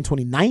Quinn in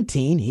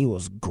 2019. He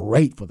was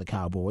great for the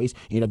Cowboys.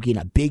 Ended up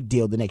getting a big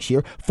deal the next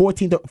year.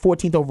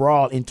 14th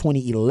overall in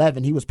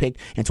 2011. He was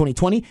picked in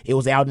 2020. It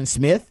was Aldon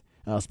Smith.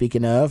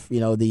 Speaking of,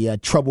 the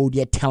troubled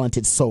yet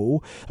talented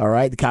soul, all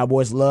right, the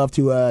Cowboys love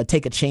to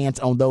take a chance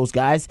on those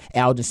guys.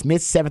 Aldon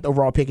Smith, 7th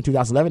overall pick in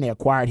 2011. They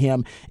acquired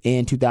him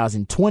in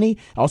 2020.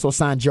 Also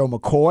signed Joe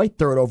McCoy,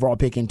 3rd overall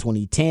pick in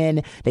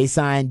 2010. They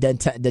signed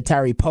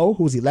Datari Poe,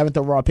 who was the 11th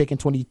overall pick in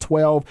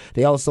 2012.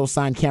 They also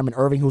signed Cameron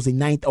Irving, who was the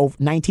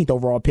 19th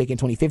overall pick in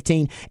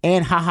 2015.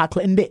 And HaHa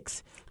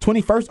Clinton-Dix,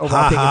 21st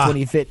overall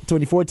pick in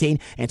 2014.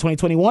 And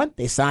 2021,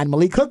 they signed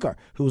Malik Hooker,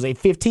 who was a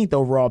 15th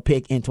overall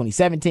pick in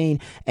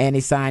 2017. And they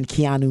signed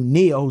Keanu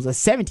Neal, who's a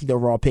 17th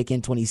overall pick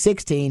in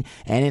 2016.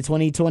 And in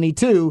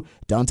 2022,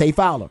 Dante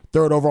Fowler,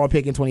 3rd overall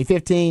pick in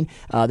 2015.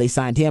 They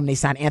signed him. They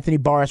signed Anthony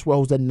Barr as well,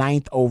 who's the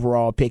 9th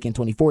overall pick in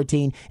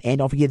 2014. And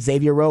don't forget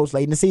Xavier Rhodes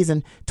late in the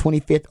season,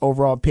 25th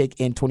overall pick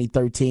in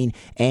 2013.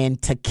 And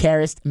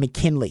Takaris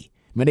McKinley,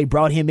 when they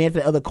brought him in for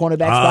the other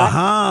cornerback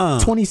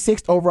spot,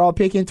 26th overall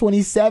pick in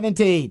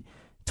 2017.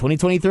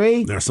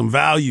 2023, there's some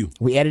value.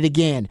 We added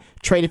again.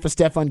 Traded for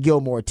Stephon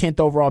Gilmore, 10th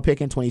overall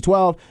pick in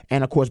 2012.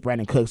 And, of course,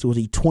 Brandon Cooks, who was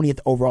the 20th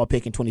overall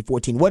pick in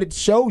 2014. What it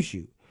shows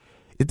you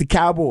is the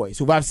Cowboys,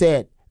 who I've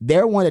said,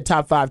 they're one of the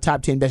top 5,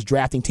 top 10 best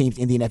drafting teams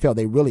in the NFL.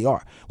 They really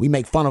are. We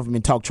make fun of them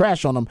and talk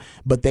trash on them,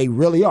 but they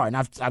really are. And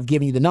I've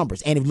given you the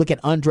numbers. And if you look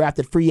at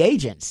undrafted free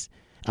agents,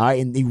 all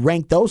right, and they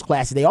rank those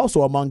classes. They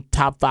also among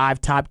top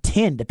 5, top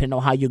 10, depending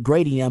on how you're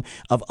grading them,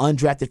 of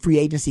undrafted free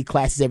agency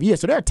classes every year.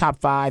 So they're a top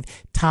 5,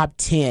 top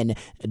 10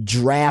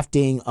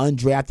 drafting,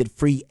 undrafted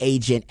free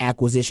agent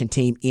acquisition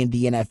team in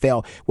the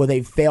NFL. Where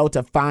they fail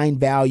to find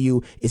value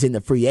is in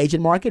the free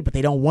agent market, but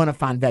they don't want to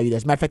find value there.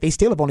 As a matter of fact, they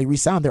still have only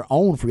re-signed their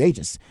own free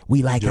agents.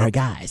 We like our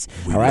guys.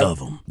 We love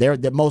them. They're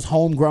the most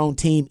homegrown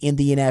team in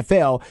the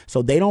NFL,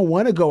 so they don't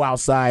want to go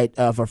outside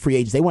for free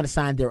agents. They want to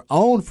sign their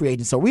own free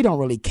agents, so we don't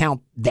really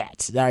count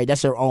that. All right,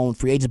 that's their own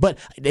free agents, but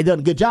they've done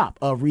a good job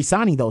of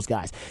re-signing those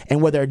guys.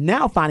 And where they're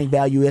now finding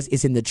value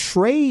is in the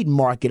trade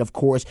market, of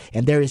course,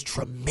 and there is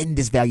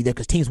tremendous value there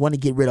because teams want to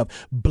get rid of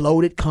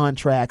bloated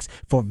contracts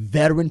for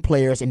veteran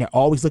players, and they're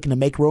always looking to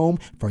make room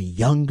for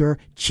younger,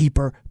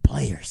 cheaper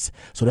players.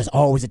 So there's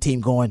always a team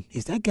going,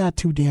 is that guy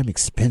too damn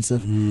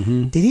expensive?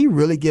 Mm-hmm. Did he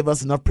really give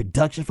us enough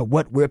production for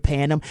what we're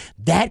paying him?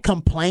 That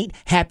complaint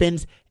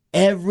happens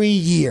every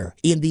year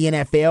in the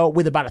NFL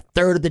with about a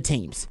third of the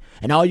teams.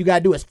 And all you got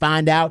to do is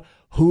find out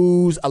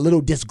who's a little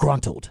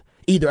disgruntled,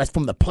 either as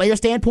from the player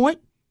standpoint,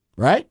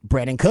 right,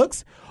 Brandon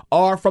Cooks,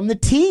 or from the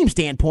team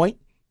standpoint,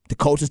 the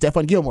coach is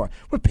Stephon Gilmore.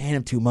 We're paying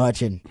him too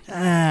much, and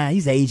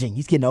he's aging.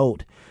 He's getting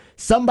old.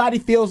 Somebody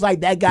feels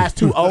like that guy's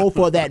too old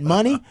for that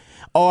money,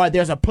 or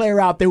there's a player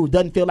out there who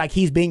doesn't feel like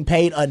he's being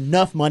paid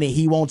enough money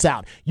he wants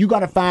out. You got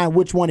to find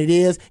which one it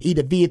is,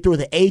 either be it through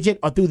the agent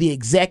or through the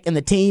exec and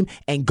the team,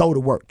 and go to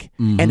work.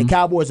 Mm-hmm. And the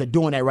Cowboys are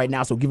doing that right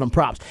now, so give them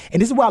props. And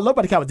this is what I love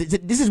about the Cowboys.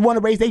 This is one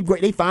of the ways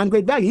they find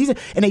great value.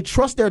 And they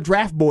trust their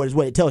draft board is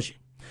what it tells you.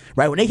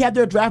 Right? When they have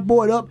their draft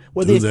board up,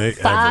 whether it's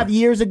 5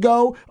 years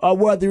ago or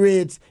whether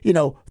it's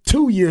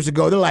 2 years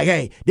ago, they're like,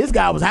 hey, this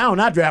guy was high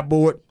on our draft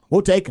board.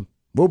 We'll take him.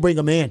 We'll bring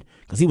him in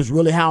because he was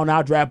really high on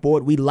our draft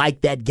board. We like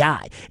that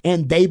guy.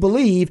 And they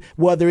believe,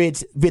 whether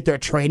it's with their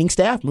training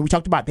staff, we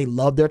talked about they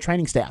love their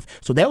training staff.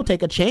 So they'll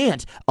take a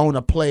chance on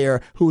a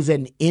player who's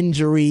an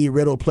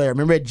injury-riddled player.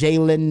 Remember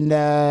Jalen,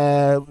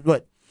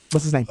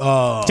 what's his name?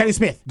 Jalen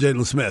Smith.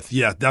 Jalen Smith,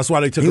 yeah. That's why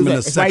they took him in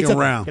the second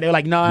round. They were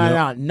like,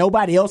 no.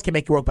 Nobody else can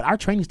make it work, but our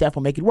training staff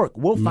will make it work.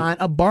 We'll find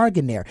a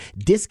bargain there.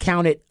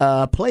 Discounted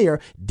player,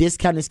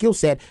 discounted skill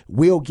set,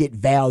 will get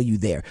value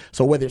there.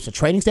 So whether it's a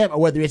training staff or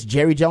whether it's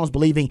Jerry Jones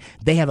believing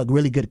they have a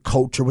really good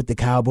culture with the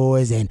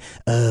Cowboys and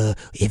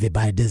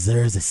everybody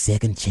deserves a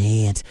second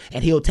chance,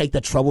 and he'll take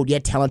the troubled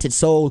yet talented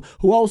soul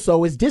who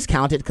also is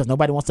discounted because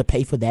nobody wants to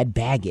pay for that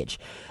baggage.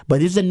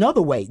 But there's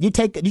another way. You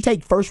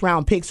take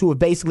first-round picks who have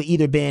basically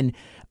either been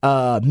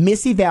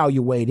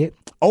misevaluated,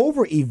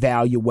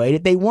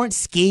 over-evaluated. They weren't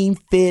scheme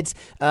fits,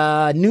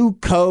 new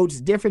coach,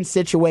 different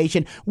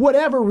situation.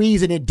 Whatever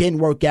reason it didn't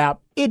work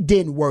out, it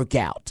didn't work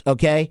out,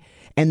 okay?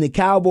 And the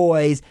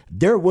Cowboys,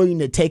 they're willing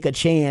to take a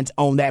chance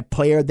on that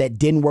player that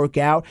didn't work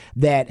out,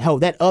 that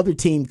other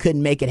team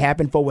couldn't make it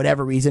happen for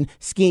whatever reason,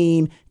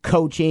 scheme,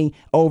 coaching,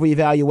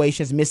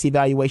 over-evaluations,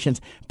 misevaluations.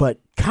 But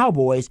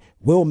Cowboys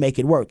will make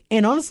it work.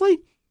 And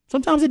honestly,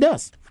 sometimes it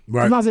does.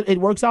 Right. Sometimes it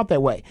works out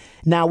that way.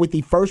 Now, with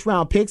the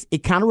first-round picks,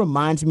 it kind of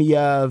reminds me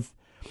of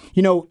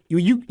You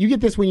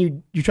get this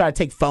when you try to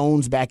take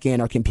phones back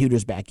in or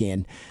computers back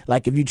in.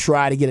 Like if you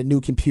try to get a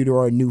new computer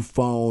or a new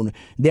phone,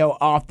 they'll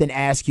often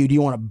ask you, do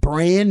you want a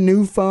brand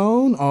new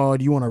phone or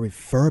do you want a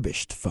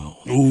refurbished phone?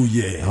 Oh,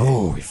 yeah.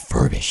 Oh,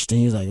 refurbished.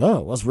 And he's like,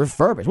 oh, what's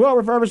refurbished? Well,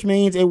 refurbished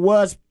means it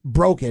was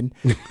broken.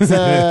 So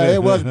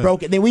it was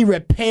broken. Then we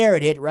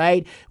repaired it,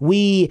 right?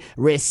 We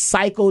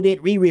recycled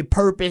it, we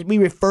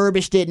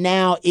refurbished it.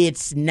 Now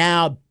it's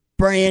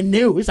brand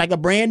new. It's like a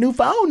brand new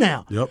phone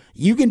now. Yep.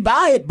 You can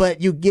buy it,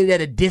 but you get it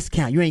at a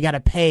discount. You ain't got to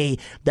pay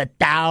the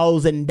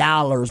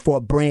 $1,000 for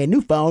a brand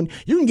new phone.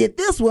 You can get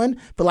this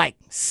one for like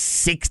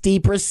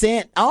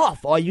 60%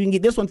 off, or you can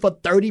get this one for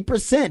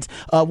 30%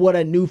 of what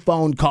a new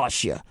phone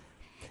costs you.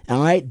 All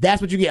right,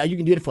 that's what you get. You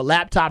can do it for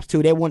laptops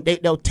too.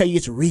 They'll tell you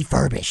it's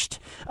refurbished,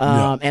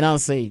 and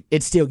honestly,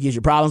 it still gives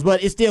you problems,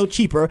 but it's still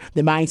cheaper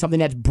than buying something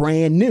that's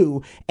brand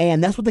new.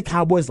 And that's what the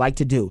Cowboys like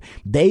to do.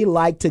 They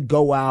like to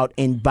go out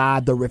and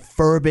buy the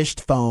refurbished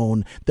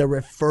phone, the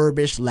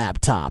refurbished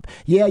laptop.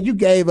 Yeah, you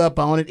gave up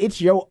on it. It's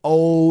your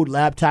old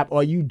laptop,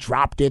 or you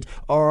dropped it,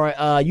 or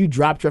you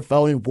dropped your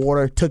phone in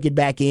water, took it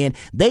back in.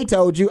 They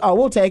told you, oh,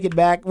 we'll take it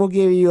back. We'll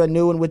give you a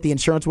new one with the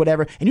insurance,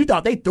 whatever. And you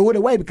thought they threw it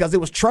away because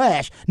it was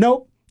trash.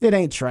 Nope. It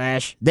ain't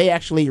trash. They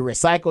actually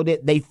recycled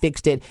it. They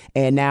fixed it,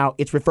 and now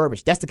it's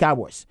refurbished. That's the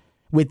Cowboys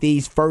with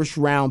these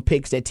first-round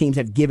picks that teams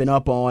have given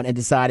up on and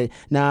decided,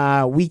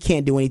 nah, we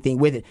can't do anything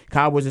with it.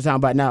 Cowboys are talking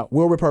about, now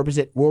we'll repurpose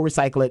it, we'll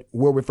recycle it,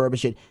 we'll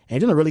refurbish it, and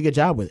they're doing a really good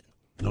job with it.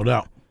 No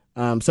doubt.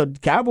 So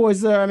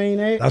Cowboys,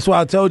 that's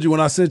why I told you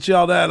when I sent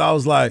y'all that, I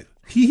was like,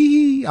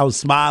 I was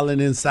smiling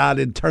inside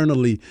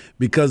internally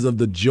because of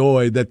the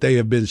joy that they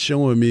have been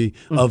showing me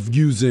of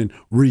using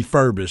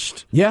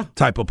refurbished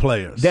type of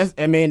players.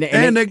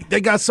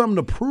 They got something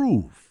to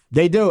prove.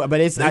 They do, but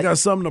they got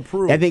something to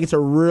prove. I think it's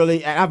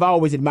I've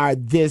always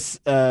admired this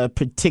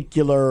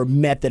particular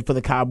method for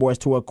the Cowboys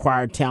to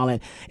acquire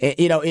talent.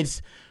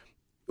 It's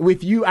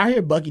with you. I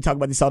hear Bucky talk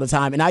about this all the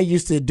time, and I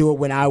used to do it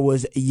when I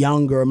was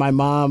younger. My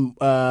mom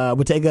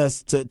would take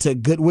us to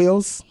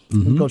Goodwills.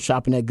 Mm-hmm. Go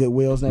shopping at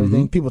Goodwills and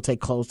everything. Mm-hmm. People take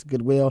clothes to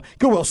Goodwill.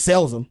 Goodwill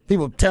sells them.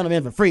 People turn them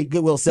in for free.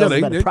 Goodwill sells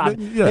them at a profit.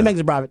 They make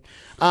a profit.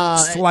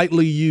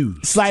 Slightly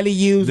used,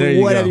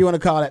 whatever you want to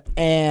call it.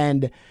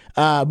 And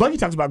Bucky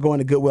talks about going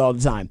to Goodwill all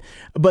the time.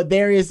 But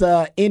there is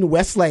in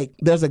Westlake,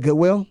 there's a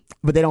Goodwill,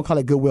 but they don't call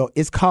it Goodwill.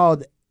 It's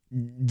called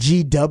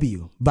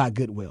GW by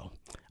Goodwill.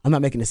 I'm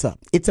not making this up.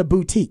 It's a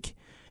boutique.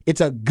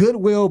 It's a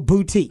Goodwill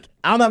boutique.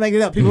 I'm not making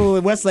it up. People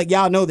in Westlake,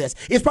 y'all know this.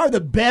 It's probably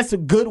the best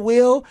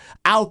Goodwill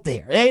out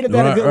there. There ain't a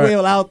better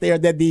Goodwill out there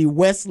than the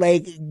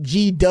Westlake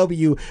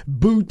GW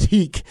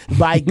boutique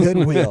by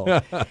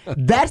Goodwill.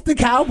 That's the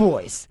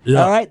Cowboys.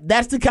 Yeah. All right,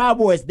 that's the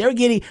Cowboys. They're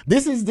getting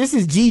this is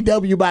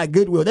GW by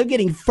Goodwill. They're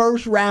getting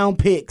first round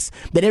picks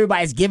that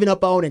everybody's giving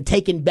up on and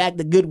taking back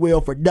the Goodwill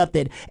for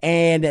nothing,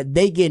 and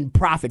they getting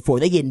profit for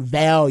it. They getting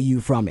value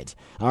from it.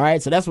 All right,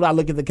 so that's what I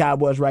look at the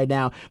Cowboys right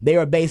now. They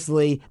are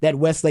basically that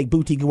Westlake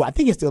boutique Goodwill. I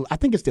think it's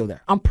still there.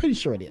 I'm pretty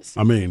sure it is.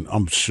 I mean,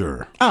 I'm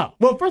sure. Oh,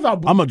 well, first of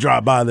all, I'm going to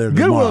drive by there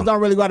tomorrow. Goodwills don't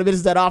really go out of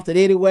business that often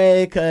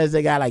anyway because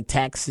they got like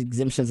tax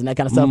exemptions and that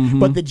kind of stuff. Mm-hmm.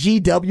 But the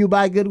GW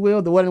by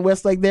Goodwill, the one in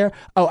Westlake there,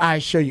 I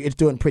assure you, it's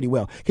doing pretty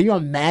well. Can you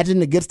imagine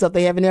the good stuff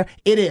they have in there?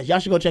 It is. Y'all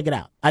should go check it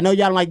out. I know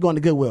y'all don't like going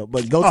to Goodwill,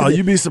 but go to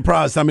you'd be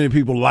surprised how many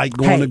people like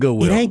going to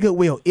Goodwill. It ain't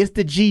Goodwill. It's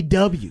the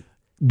GW.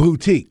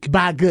 Boutique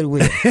by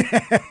Goodwill.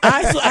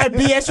 I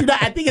BS you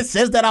not. I think it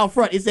says that out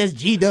front. It says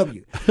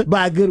GW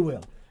by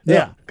Goodwill.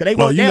 Yeah.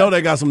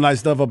 They got some nice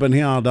stuff up in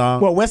here,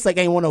 dog. Well, Westlake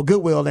ain't want no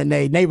Goodwill in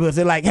their neighborhoods.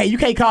 They're like, hey, you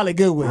can't call it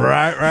Goodwill.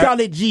 Right. Call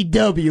it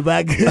GW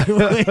by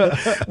Goodwill.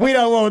 We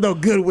don't want no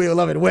Goodwill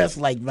up in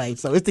Westlake, mate.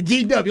 So it's the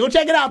GW. Go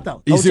check it out,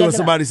 though. You see what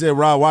somebody said,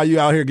 Rob, why are you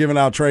out here giving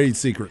out trade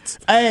secrets?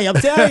 Hey, I'm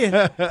telling you.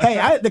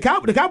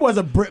 The Cowboys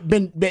have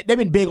been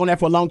big on that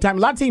for a long time. A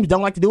lot of teams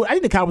don't like to do it. I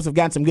think the Cowboys have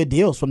gotten some good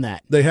deals from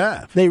that. They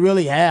have. They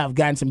really have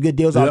gotten some good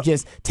deals off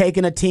just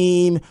taking a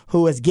team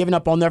who has given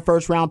up on their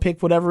first round pick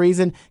for whatever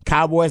reason.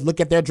 Cowboys look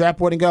at their draft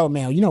board and go,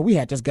 man, we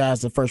had this guy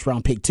as the first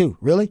round pick too.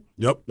 Really?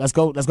 Yep. Let's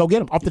go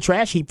get him off the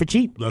trash heap for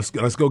cheap. Let's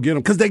go get him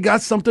because they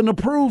got something to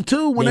prove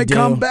too. When they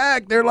come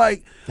back, they're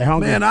like,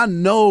 man, I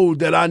know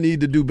that I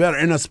need to do better.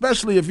 And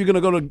especially if you're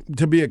going to go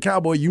to be a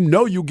Cowboy,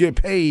 you get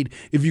paid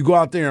if you go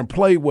out there and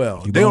play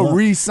well. They'll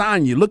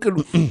re-sign you. Look at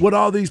what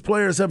all these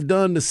players have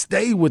done to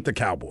stay with the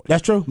Cowboys.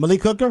 That's true.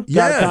 Malik Hooker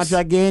got a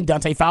contract again.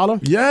 Dante Fowler,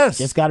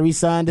 just got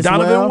re-signed as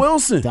Donovan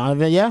Wilson.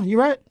 Yeah, you're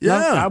right. Yeah,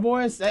 no,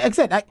 Cowboys.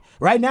 Except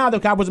right now, the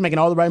Cowboys are making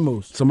all the right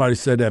moves. Somebody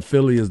said that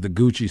Philly is the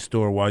Gucci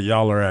store while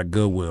y'all are at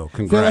Goodwill.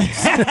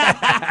 Congrats.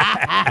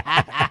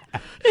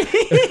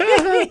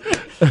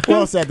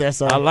 Well said there,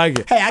 sir. I like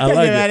it. Hey, I can't get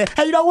mad at it.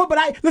 Hey, you know what?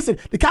 But listen,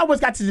 the Cowboys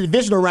got to the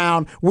divisional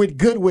round with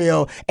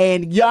Goodwill,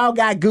 and y'all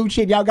got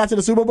Gucci, and y'all got to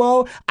the Super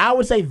Bowl. I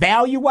would say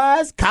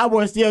value-wise,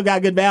 Cowboys still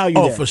got good value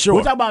there. For sure.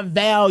 We're talking about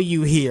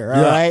value here,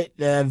 all right?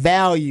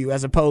 Value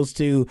as opposed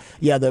to,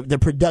 the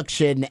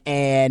production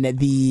and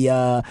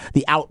the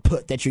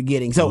output that you're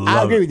getting. So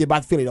I agree with you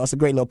about Philly, though. It's a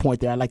great little point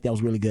there. I like that. It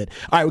was really good.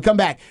 All right, we come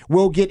back.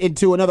 We'll get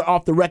into another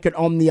off the record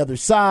on the other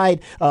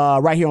side,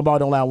 right here on Ball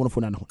Don't Lie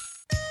 104.9.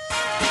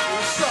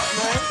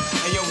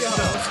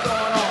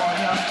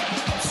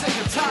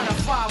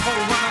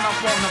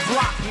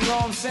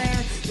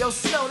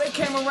 Snow, they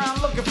came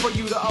around looking for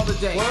you the other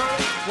day.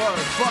 Word,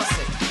 bust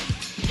it.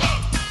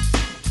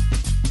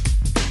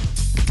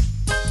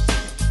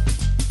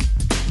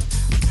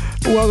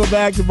 Welcome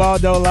back to Ball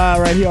Don't Lie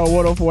right here on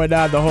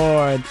 104.9 The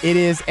Horn. It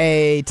is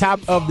a top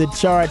of the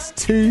charts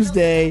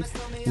Tuesday.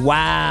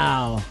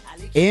 Wow.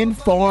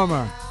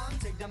 Informer.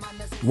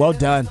 Well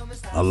done.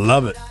 I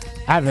love it.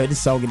 I haven't heard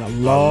this song in a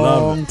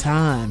long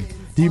time.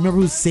 Do you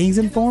remember who sings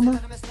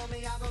Informer?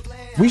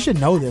 We should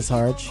know this,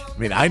 Harge. I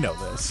mean, I know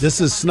this.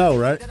 This is Snow,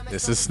 right?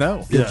 This is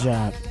Snow. Good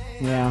job.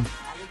 Yeah.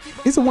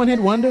 It's a one-hit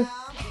wonder.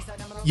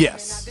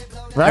 Yes.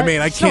 Right? I mean,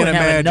 I Snow can't would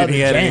have imagine he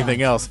had another jam.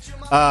 anything else.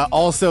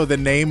 Also, the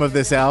name of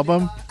this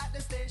album,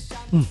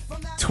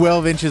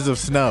 12 Inches of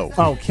Snow.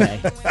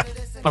 Okay.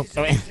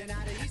 Okay.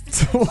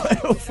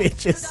 12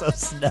 inches of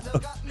snow.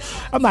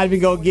 I'm not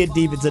even going to get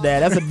deep into that.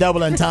 That's a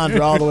double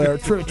entendre all the way, or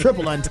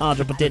triple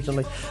entendre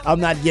potentially. I'm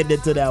not getting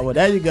into that one.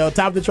 There you go.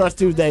 Top of the charts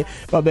Tuesday.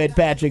 My man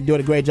Patrick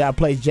doing a great job.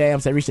 Plays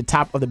jams that reached the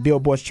top of the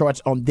Billboard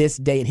charts on this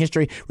day in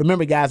history.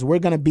 Remember, guys, we're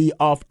going to be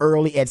off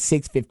early at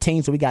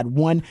 6:15, so we got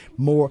one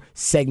more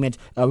segment.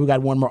 We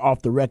got one more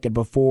off the record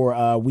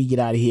before we get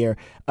out of here.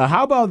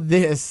 How about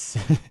this?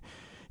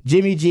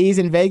 Jimmy G's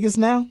in Vegas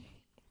now?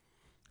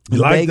 You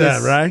like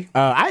Vegas. that, right?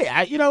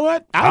 I you know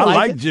what? I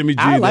like it. Jimmy G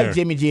I like there.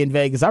 Jimmy G in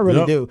Vegas. I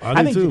really do.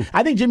 I do too.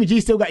 I think Jimmy G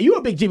still got. You're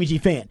a big Jimmy G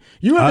fan.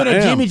 You have been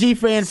a Jimmy G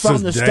fan from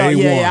Since the start. day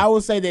one. Yeah, I will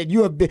say that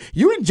you're a big.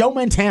 You and Joe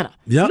Montana.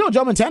 Yep. You know,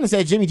 Joe Montana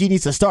said Jimmy G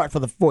needs to start for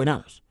the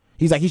 49ers.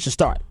 He's like, he should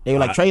start. They were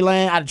like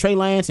out of Trey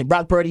Lance and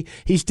Brock Purdy.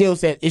 He still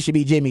said it should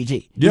be Jimmy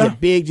G. He's a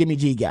big Jimmy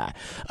G guy.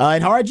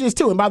 And Harge is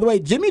too. And by the way,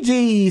 Jimmy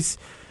G's.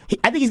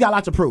 I think he's got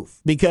lots of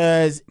proof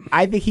because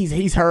I think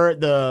he's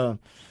heard the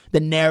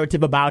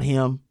narrative about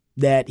him.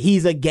 That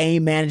he's a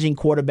game managing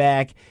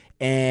quarterback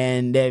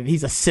and that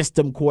he's a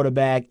system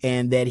quarterback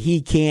and that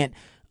he can't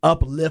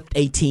uplift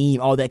a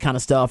team, all that kind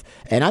of stuff.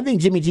 And I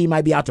think Jimmy G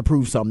might be out to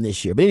prove something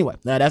this year. But anyway,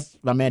 that's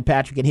my man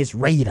Patrick and his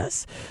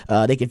Raiders.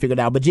 They can figure it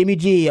out. But Jimmy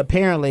G,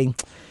 apparently,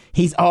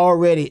 he's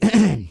already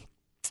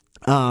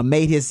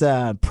made his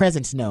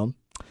presence known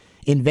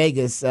in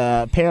Vegas.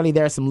 Apparently,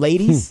 there are some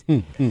ladies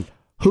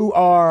who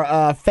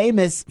are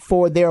famous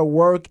for their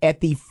work at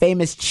the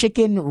famous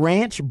Chicken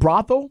Ranch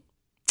brothel.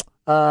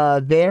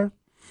 There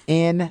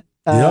in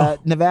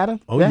Nevada.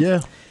 Oh,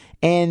 yeah.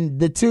 And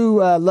the two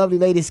lovely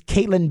ladies,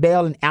 Caitlin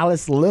Bell and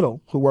Alice Little,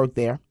 who work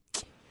there,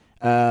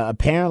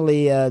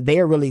 apparently they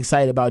are really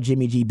excited about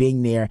Jimmy G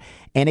being there.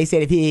 And they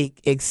said if he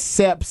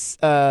accepts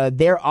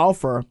their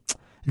offer,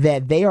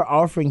 that they are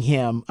offering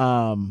him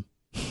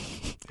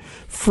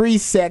free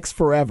sex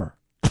forever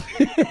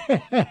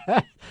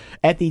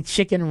at the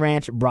Chicken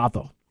Ranch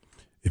brothel.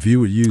 If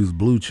you would use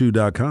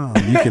BlueChew.com,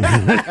 you can.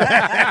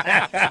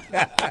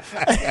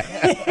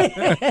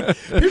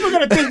 People are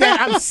going to think that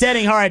I'm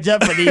setting Harge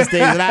up for these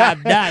things, and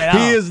I'm not at all.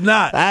 He is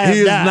not.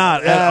 He is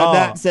not at all.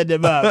 Not setting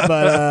him up.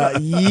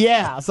 But,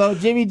 yeah. So,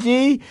 Jimmy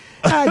G.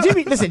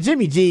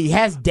 Jimmy G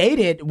has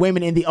dated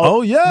women in the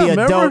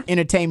adult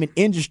entertainment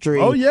industry.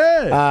 Oh,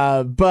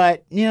 yeah.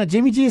 But,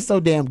 Jimmy G is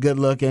so damn good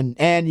looking.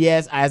 And,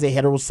 yes, as a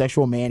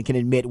heterosexual man can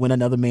admit when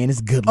another man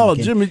is good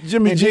looking. Oh,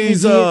 Jimmy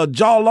G's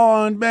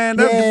jawline, man.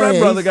 That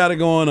brother got it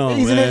going on,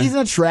 man. He's an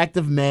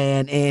attractive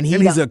man. And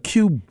he's a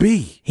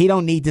QB. He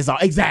don't need this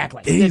offer.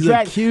 Exactly. He's a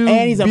QB.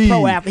 And he's a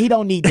pro athlete. He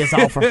don't need this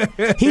offer.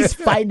 He's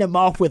fighting him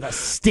off with a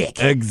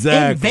stick.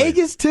 Exactly. In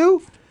Vegas,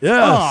 too?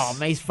 Yes. Oh,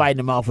 man, he's fighting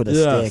him off with a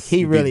stick.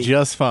 He really be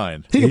just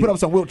fine. He can put up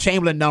some Wilt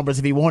Chamberlain numbers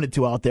if he wanted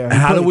to out there.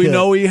 How do we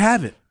know he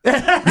haven't?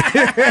 Maybe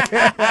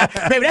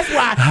that's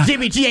why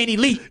Jimmy G ain't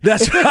elite.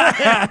 That's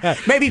right.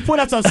 Maybe he put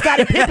up some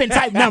Scottie Pippen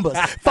type numbers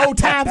 4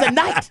 times a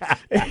night.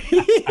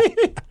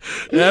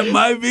 That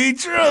might be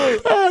true.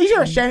 You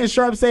sure Shannon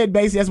Sharp said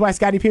basically that's why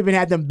Scottie Pippen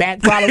had them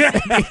back problems?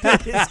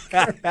 It's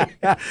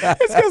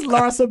because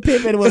Larsa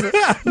Pippen was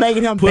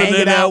making him bang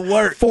it out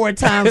work 4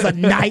 times a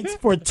night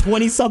for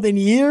 20-something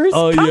years.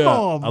 Oh, Come yeah.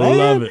 on, man. I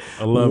love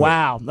it.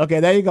 Wow. Okay,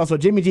 there you go. So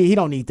Jimmy G, he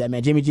don't need that,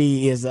 man. Jimmy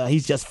G is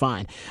he's just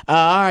fine. All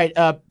right,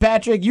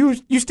 Patrick, you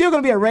still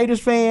going to be a Raiders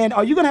fan?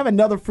 Are you going to have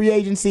another free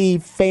agency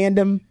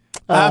fandom?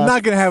 I'm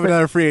not going to have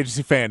another free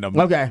agency fandom.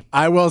 Okay.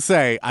 I will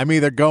say I'm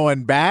either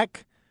going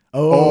back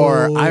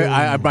or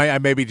I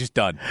may be just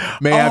done.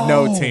 May have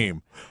no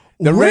team.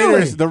 The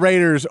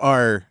Raiders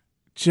are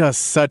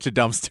just such a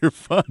dumpster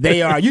fire.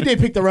 They are. You did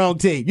pick the wrong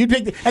team. You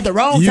picked at the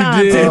wrong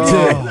time. You did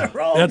too.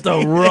 At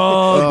the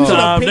wrong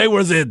time. They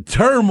was in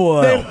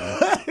turmoil.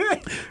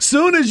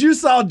 Soon as you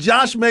saw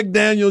Josh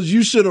McDaniels,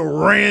 you should have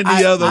ran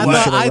the other way.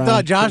 I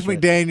thought Josh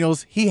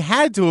McDaniels, he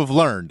had to have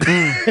learned.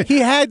 He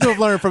had to have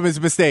learned from his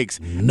mistakes.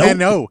 Nope. And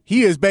no,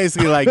 he is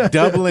basically like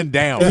doubling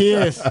down. He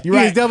is. He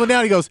is doubling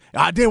down. He goes,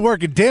 I didn't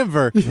work in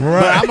Denver, but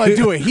I'm going to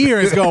do it here.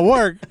 It's going to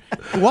work.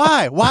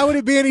 Why? Why would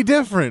it be any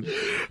different?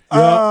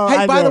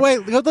 Hey, by the way,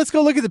 let's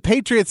go look at the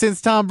Patriots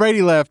since Tom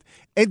Brady left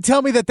and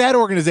tell me that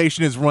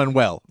organization is run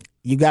well.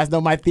 You guys know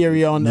my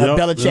theory on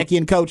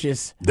Belichickian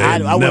coaches.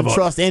 I wouldn't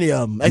trust any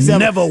of them.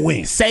 Never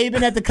win.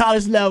 Saban at the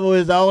college level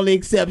is the only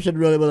exception,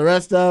 really. But the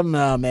rest of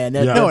them, man,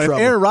 they're if trouble.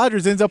 Aaron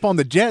Rodgers ends up on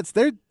the Jets,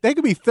 they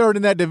could be third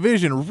in that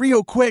division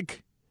real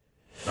quick.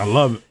 I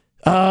love it.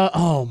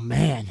 Oh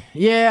man,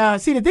 yeah.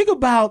 See, the thing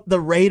about the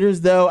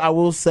Raiders, though, I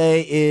will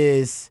say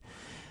is,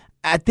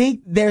 I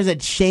think there's a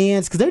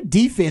chance because their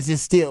defense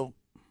is still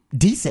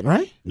decent,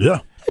 right? Yeah.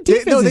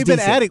 They've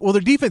been adding. Well,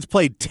 their defense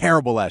played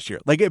terrible last year.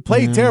 Like, it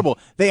played terrible.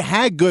 They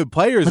had good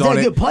players on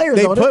it.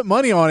 They put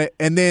money on it,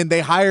 and then they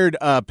hired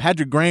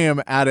Patrick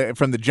Graham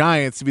from the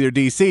Giants to be their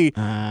DC,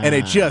 and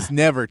it just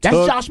never took.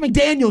 That's Josh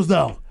McDaniels,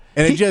 though.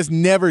 And it just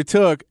never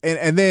took,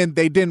 and then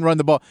they didn't run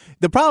the ball.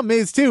 The problem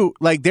is, too,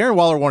 like Darren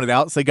Waller wanted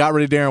out, so they got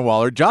rid of Darren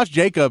Waller. Josh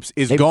Jacobs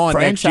is gone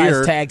next year. They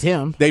franchise tagged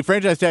him. They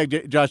franchise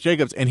tagged Josh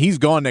Jacobs, and he's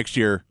gone next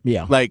year.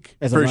 Yeah. Like,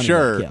 for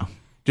sure. Back, yeah.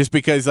 Just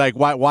because, like,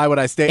 why would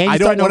I stay? I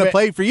don't want to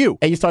play for you.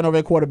 And you're starting over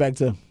at quarterback,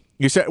 too.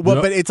 You said,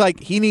 well, but it's like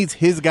he needs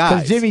his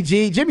guys. Because Jimmy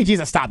G's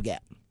a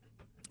stopgap,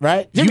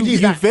 right? Jimmy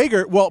G's not.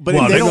 Figure, but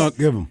if they don't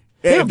give him.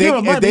 If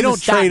they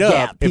don't trade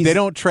up, if they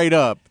don't trade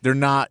up, they're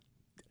not.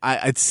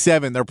 At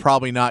 7, they're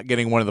probably not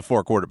getting one of the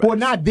 4 quarterbacks. Well,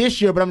 not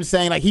this year, but I'm just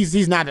saying, like,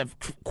 he's not a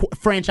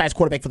franchise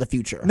quarterback for the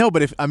future. No,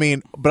 but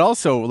but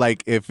also,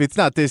 like, if it's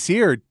not this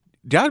year,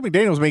 Josh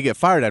McDaniels may get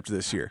fired after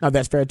this year. No,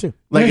 that's fair too.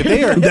 Like,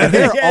 if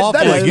they're awful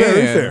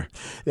again,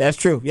 that's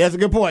true. Yeah, that's a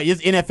good point. It's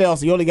NFL,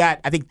 so you only got,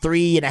 I think,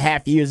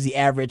 3.5 years is the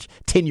average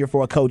tenure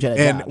for a coach at a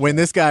and job. When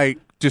this guy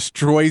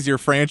destroys your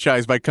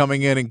franchise by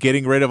coming in and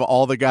getting rid of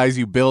all the guys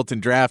you built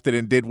and drafted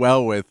and did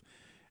well with,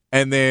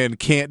 and then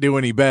can't do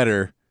any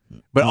better,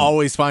 but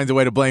always finds a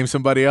way to blame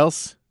somebody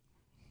else.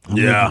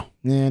 Yeah.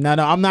 Yeah, no,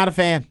 I'm not a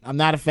fan.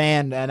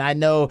 And I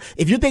know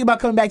if you think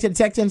about coming back to the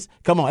Texans,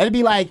 come on. It'd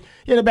be like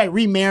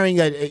remarrying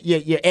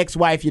your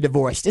ex-wife you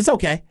divorced. It's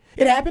okay.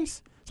 It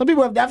happens. Some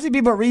people I've seen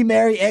people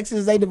remarry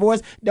exes they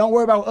divorce. Don't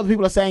worry about what other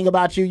people are saying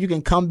about you. You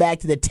can come back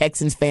to the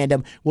Texans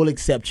fandom. We'll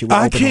accept you.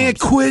 I can't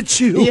quit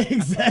you. Yeah,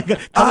 exactly.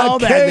 Come on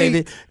back,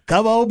 baby.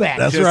 Come on back.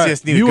 That's right.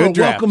 Just need a good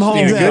draft. Welcome home.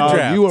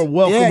 You are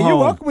welcome home. Yeah, you're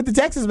welcome with the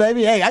Texans,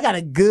 baby. Hey, I got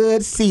a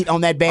good seat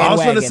on that bandwagon. I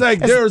was going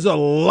to say, there's a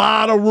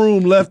lot of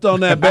room left on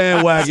that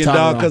bandwagon,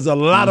 dog, because a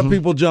lot of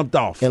people jumped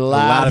off.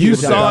 You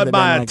saw it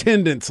by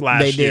attendance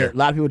last year. They did. A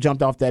lot of people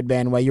jumped off that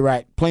bandwagon. You're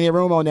right. Plenty of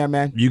room on there,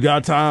 man. You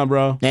got time,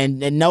 bro. And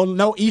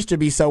no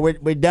Easterby, so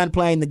we're done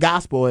playing the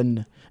gospel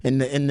and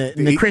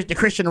the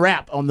Christian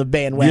rap on the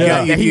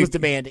bandwagon. Yeah, he was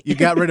demanding. You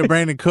got rid of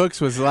Brandon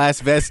Cooks, was the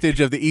last vestige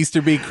of the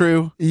Easterby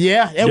crew.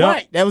 Yeah,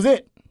 right. That was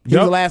it. He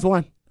was the last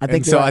one. I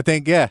think so. Right. I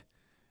think there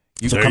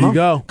you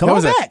go. Come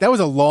on back. That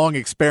was a long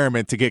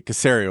experiment to get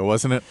Caserio,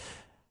 wasn't it?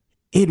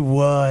 It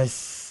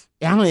was.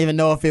 I don't even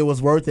know if it was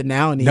worth it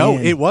now. No,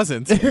 it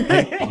wasn't.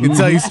 I can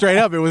tell you straight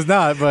up, it was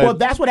not. But well,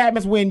 that's what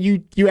happens when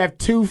you have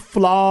two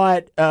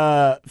flawed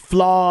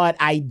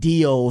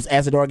ideals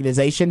as an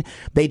organization.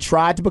 They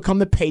tried to become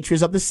the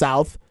Patriots of the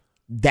South.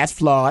 That's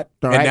flawed.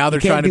 All right? And now they're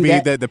trying to be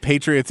the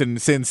Patriots in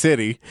Sin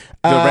City.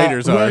 The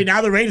Raiders are. Well, now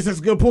the Raiders, that's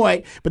a good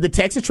point. But the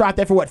Texans tried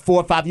that for 4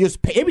 or 5 years.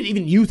 They would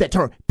even use that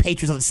term,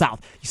 Patriots of the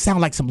South. You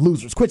sound like some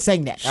losers. Quit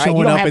saying that.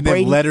 Showing up in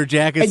them leather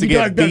jackets to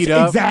get beat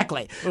up.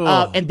 Exactly.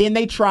 And then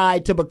they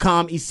tried to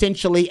become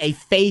essentially a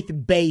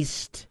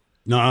faith-based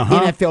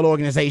NFL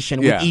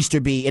organization with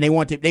Easterby, and they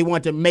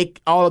want to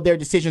make all of their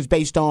decisions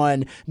based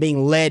on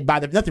being led by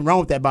nothing wrong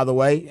with that, by the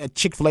way.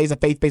 Chick-fil-A is a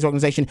faith-based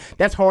organization.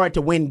 That's hard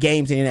to win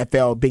games in the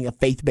NFL being a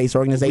faith-based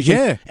organization.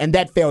 Yeah, and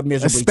that failed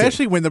miserably.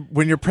 Especially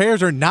when your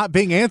prayers are not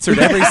being answered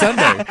every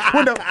Sunday.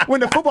 when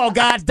the football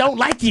gods don't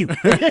like you,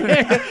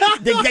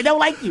 they don't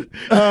like you.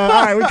 All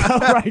right, we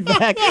come right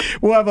back.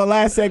 We'll have a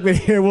last segment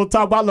here. We'll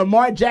talk about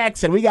Lamar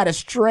Jackson. We got a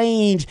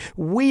strange,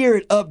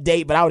 weird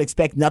update, but I would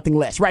expect nothing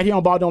less. Right here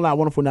on Ball Don't Lie,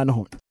 104.9 The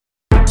Horn.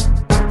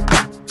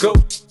 Go,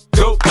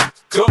 go,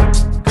 go,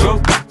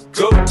 go,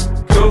 go,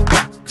 go,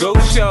 go,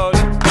 shorty.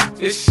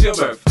 It's your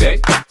birthday.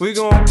 We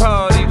gon'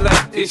 party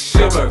like it's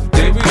your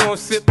birthday. We gon'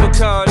 sip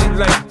Bacardi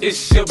like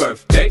it's your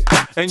birthday.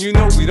 And you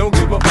know we don't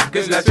give a fuck,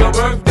 it's not your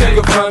birthday.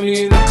 You can find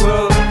me in the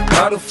club,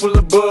 bottle full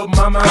of bub.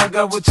 Mama, I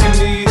got what you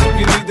need if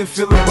you need to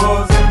feel the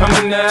buzz.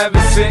 I'm into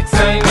having sex,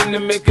 I ain't into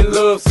making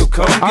love. So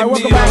come give me a hug.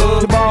 Welcome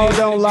back to Ball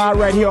Don't Lie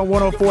right here on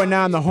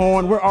 104.9 The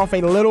Horn. We're off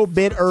a little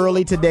bit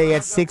early today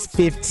at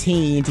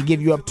 6:15 to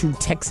give you up to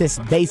Texas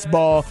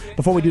baseball.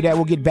 Before we do that,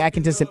 we'll get back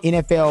into some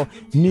NFL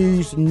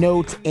news,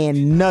 notes,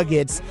 and nuggets.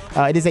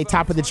 It is a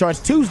top of the charts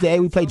Tuesday.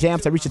 We play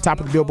jams that reach the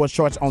top of the Billboard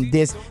charts on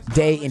this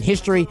day in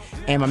history.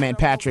 And my man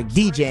Patrick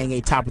DJing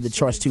a top of the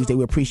charts Tuesday.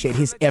 We appreciate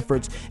his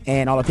efforts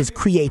and all of his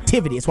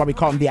creativity. That's why we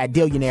call him the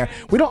Idealionaire.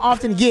 We don't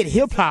often get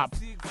hip hop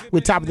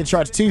with top of the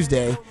charts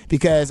Tuesday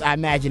because I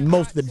imagine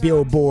most of the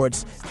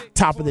Billboard's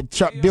top of the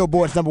chart,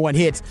 Billboard's #1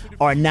 hits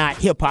are not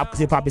hip hop because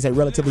hip hop is a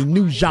relatively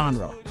new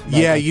genre.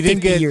 Yeah, you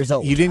didn't get years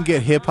old. You didn't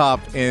get hip hop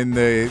in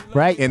the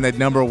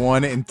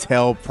 #1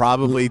 until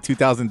probably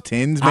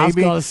 2010s. Maybe I was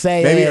gonna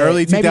say maybe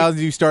early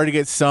 2000s. You started to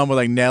get some with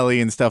like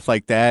Nelly and stuff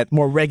like that.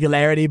 More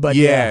regularity, but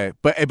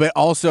but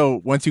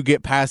also once you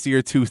get past the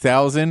year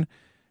 2000,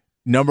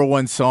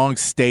 #1 songs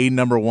stayed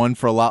 #1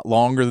 for a lot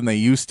longer than they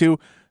used to.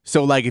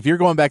 So, like, if you're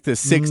going back to the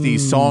 60s,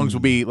 songs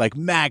will be, like,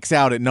 max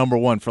out at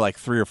 #1 for, like,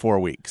 3 or 4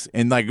 weeks.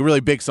 And, like, a really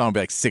big song will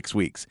be, like, 6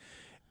 weeks.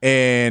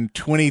 And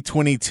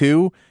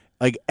 2022,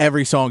 like,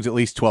 every song's at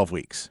least 12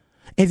 weeks.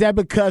 Is that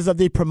because of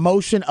the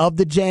promotion of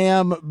the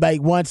Jam?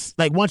 Like once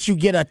you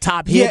get a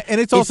top hit, and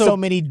it's also so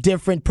many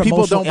different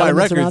promotional people don't buy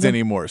elements records around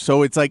anymore.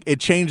 So it's like it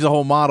changed the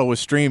whole model with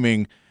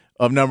streaming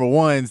of number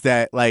ones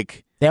that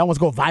like they almost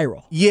go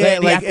viral. Yeah,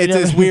 like it's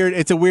this weird.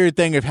 It's a weird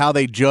thing of how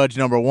they judge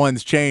number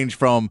ones change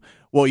from.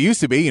 Well, it used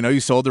to be, you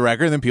sold the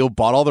record, and then people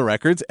bought all the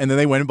records, and then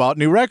they went and bought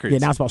new records. Yeah,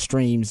 now it's about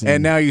streams.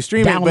 And now you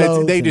stream it,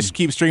 but they just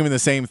keep streaming the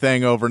same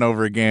thing over and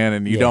over again,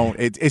 and you don't.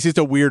 It's just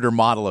a weirder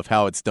model of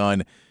how it's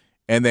done.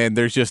 And then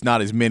there's just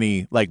not as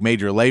many like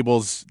major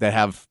labels that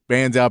have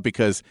bands out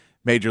because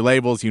major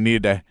labels you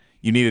needed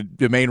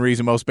the main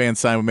reason most bands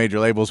signed with major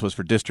labels was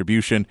for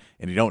distribution,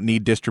 and you don't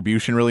need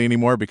distribution really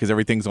anymore because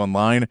everything's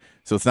online.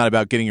 So it's not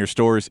about getting your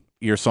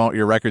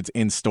records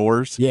in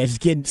stores. Yeah,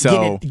 just getting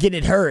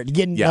it heard,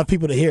 getting enough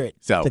people to hear it.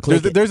 So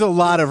there's a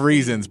lot of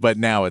reasons, but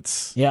now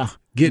it's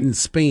getting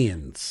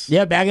spins.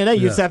 Yeah, back in the day,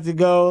 you used to have to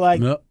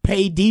go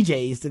pay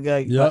DJs to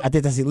go. I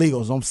think that's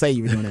illegal, so don't say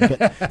you were doing that.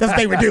 But that's what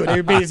they were doing. They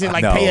were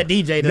basically pay a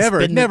DJ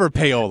to never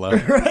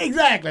payola.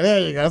 Exactly. There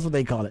you go. That's what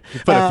they call it.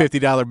 You put a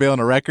 $50 bill on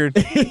a record.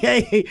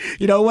 Hey,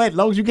 you know what? As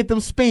long as you get them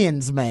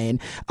spins,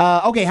 man.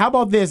 Okay, how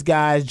about this,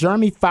 guys?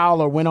 Jeremy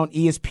Fowler went on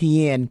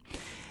ESPN.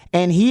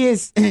 And he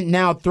is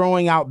now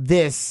throwing out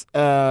this,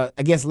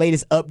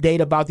 latest update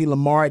about the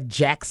Lamar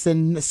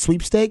Jackson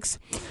sweepstakes.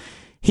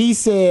 He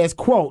says,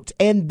 quote,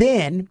 and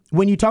then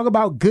when you talk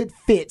about good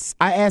fits,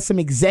 I asked some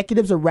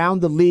executives around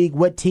the league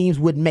what teams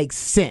would make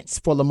sense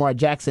for Lamar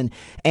Jackson.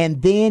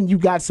 And then you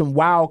got some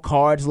wild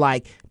cards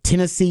like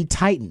Tennessee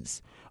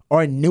Titans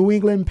or New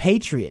England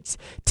Patriots,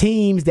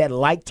 teams that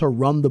like to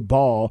run the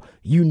ball.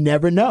 You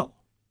never know.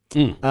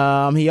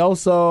 He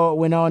also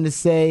went on to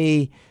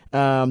say the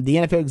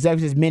NFL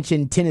executives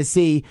mentioned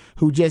Tennessee,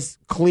 who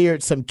just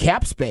cleared some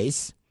cap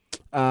space.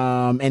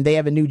 And they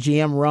have a new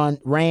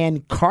GM, Ran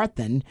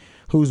Carthon,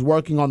 who's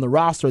working on the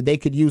roster. They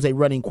could use a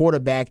running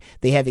quarterback.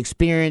 They have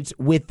experience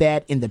with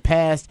that in the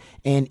past,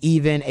 and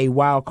even a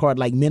wild card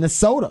like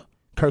Minnesota.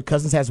 Kirk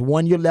Cousins has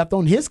 1 year left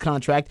on his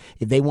contract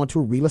if they want to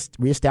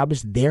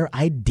reestablish their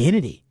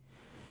identity.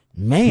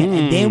 Man,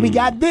 and then we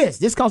got this.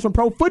 This comes from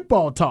Pro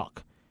Football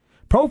Talk.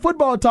 Pro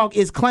Football Talk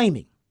is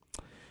claiming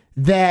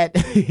that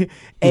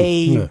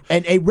a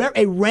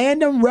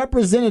random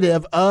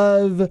representative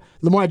of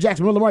Lamar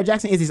Jackson. Remember, Lamar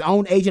Jackson is his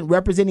own agent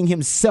representing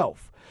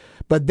himself.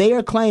 But they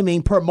are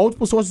claiming, per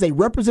multiple sources, a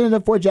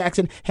representative for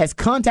Jackson has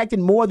contacted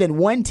more than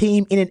one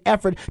team in an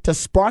effort to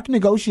spark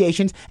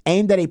negotiations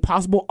aimed at a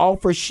possible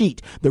offer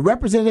sheet. The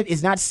representative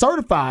is not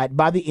certified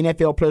by the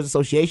NFL Players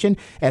Association.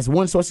 As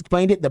one source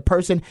explained it, the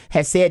person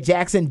has said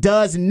Jackson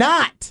does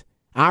not,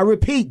 I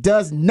repeat,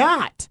 does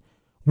not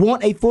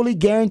want a fully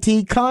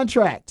guaranteed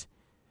contract.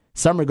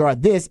 Some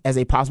regard this as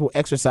a possible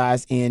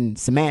exercise in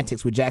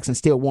semantics, with Jackson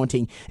still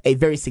wanting a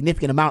very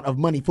significant amount of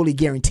money fully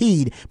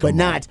guaranteed, but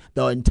not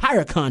the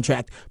entire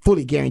contract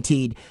fully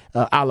guaranteed,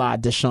 a la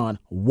Deshaun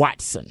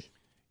Watson.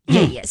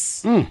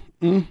 Yes.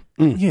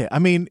 Yeah, I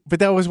mean,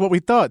 but that was what we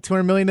thought.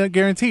 $200 million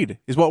guaranteed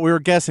is what we were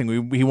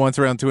guessing. He wants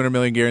around $200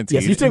 million guaranteed.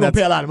 Yes, you're still going to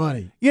pay a lot of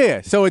money.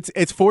 Yeah, so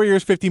it's 4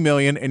 years, $50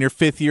 million, and your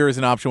fifth year is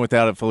an option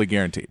without it fully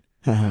guaranteed.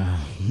 I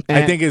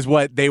think is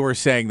what they were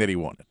saying that he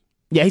wanted.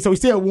 Yeah, so he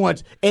still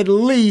wants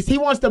he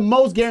wants the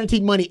most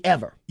guaranteed money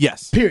ever.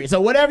 Yes. Period.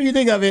 So whatever you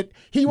think of it,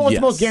 he wants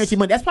the most guaranteed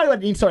money. That's probably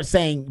what he starts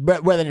saying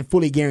rather than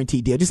fully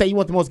guaranteed deal. Just say you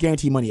want the most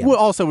guaranteed money ever. Well,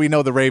 also, we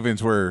know the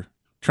Ravens were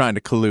trying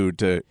to collude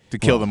to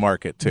kill the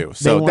market, too.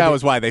 So that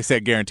was why they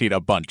said guaranteed a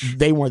bunch.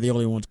 They weren't the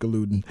only ones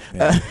colluding.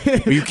 Yeah.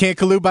 Well, you can't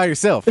collude by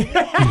yourself. That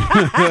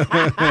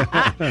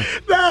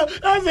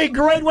was a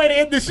great way to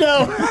end the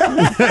show.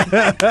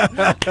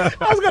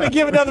 I was going to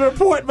give another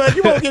report, but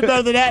you won't get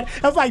better than that.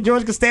 That's like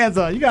George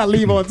Costanza. You got to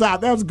leave on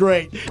top. That was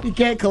great. You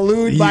can't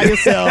collude by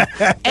yourself.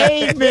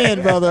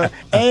 Amen, brother.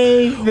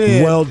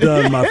 Amen. Well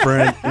done, my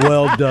friend.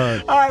 Well done.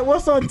 All right,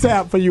 what's on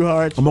tap for you,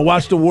 Harge? I'm going to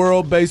watch the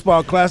World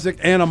Baseball Classic,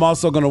 and I'm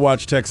also going to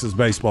watch Texas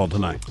baseball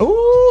tonight.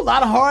 Ooh, a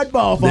lot of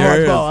hardball for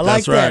hardball. I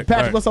like that. Right.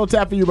 Patrick, what's on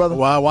tap for you, brother?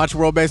 Well, I watch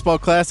World Baseball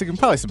Classic and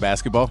probably some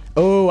basketball.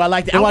 Oh, I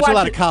like that. I watch a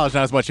lot of college,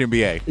 not as much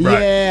NBA.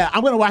 Yeah,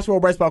 I'm going to watch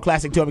World Baseball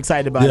Classic, too. I'm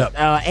excited about it.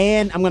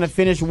 And I'm going to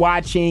finish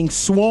watching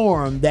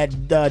Swarm,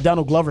 that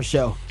Donald Glover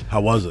show. How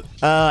was it?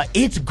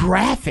 It's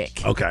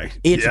graphic. Okay.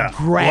 It's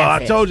graphic. Well,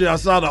 I told you I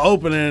saw the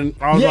opening.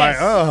 I was like,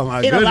 oh,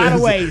 my goodness. In a lot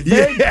of ways.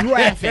 Very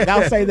graphic.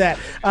 I'll say that.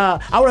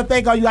 I want to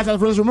thank all you guys for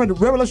listening. Remember,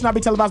 Revolution not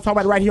be televised. Talk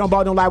about it right here on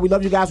Ball Don't Lie. We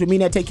love you guys. We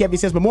mean that. Take care of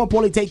yourselves. But more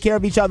importantly, take care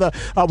of each other.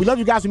 We love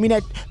you guys. We mean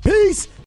that. Peace.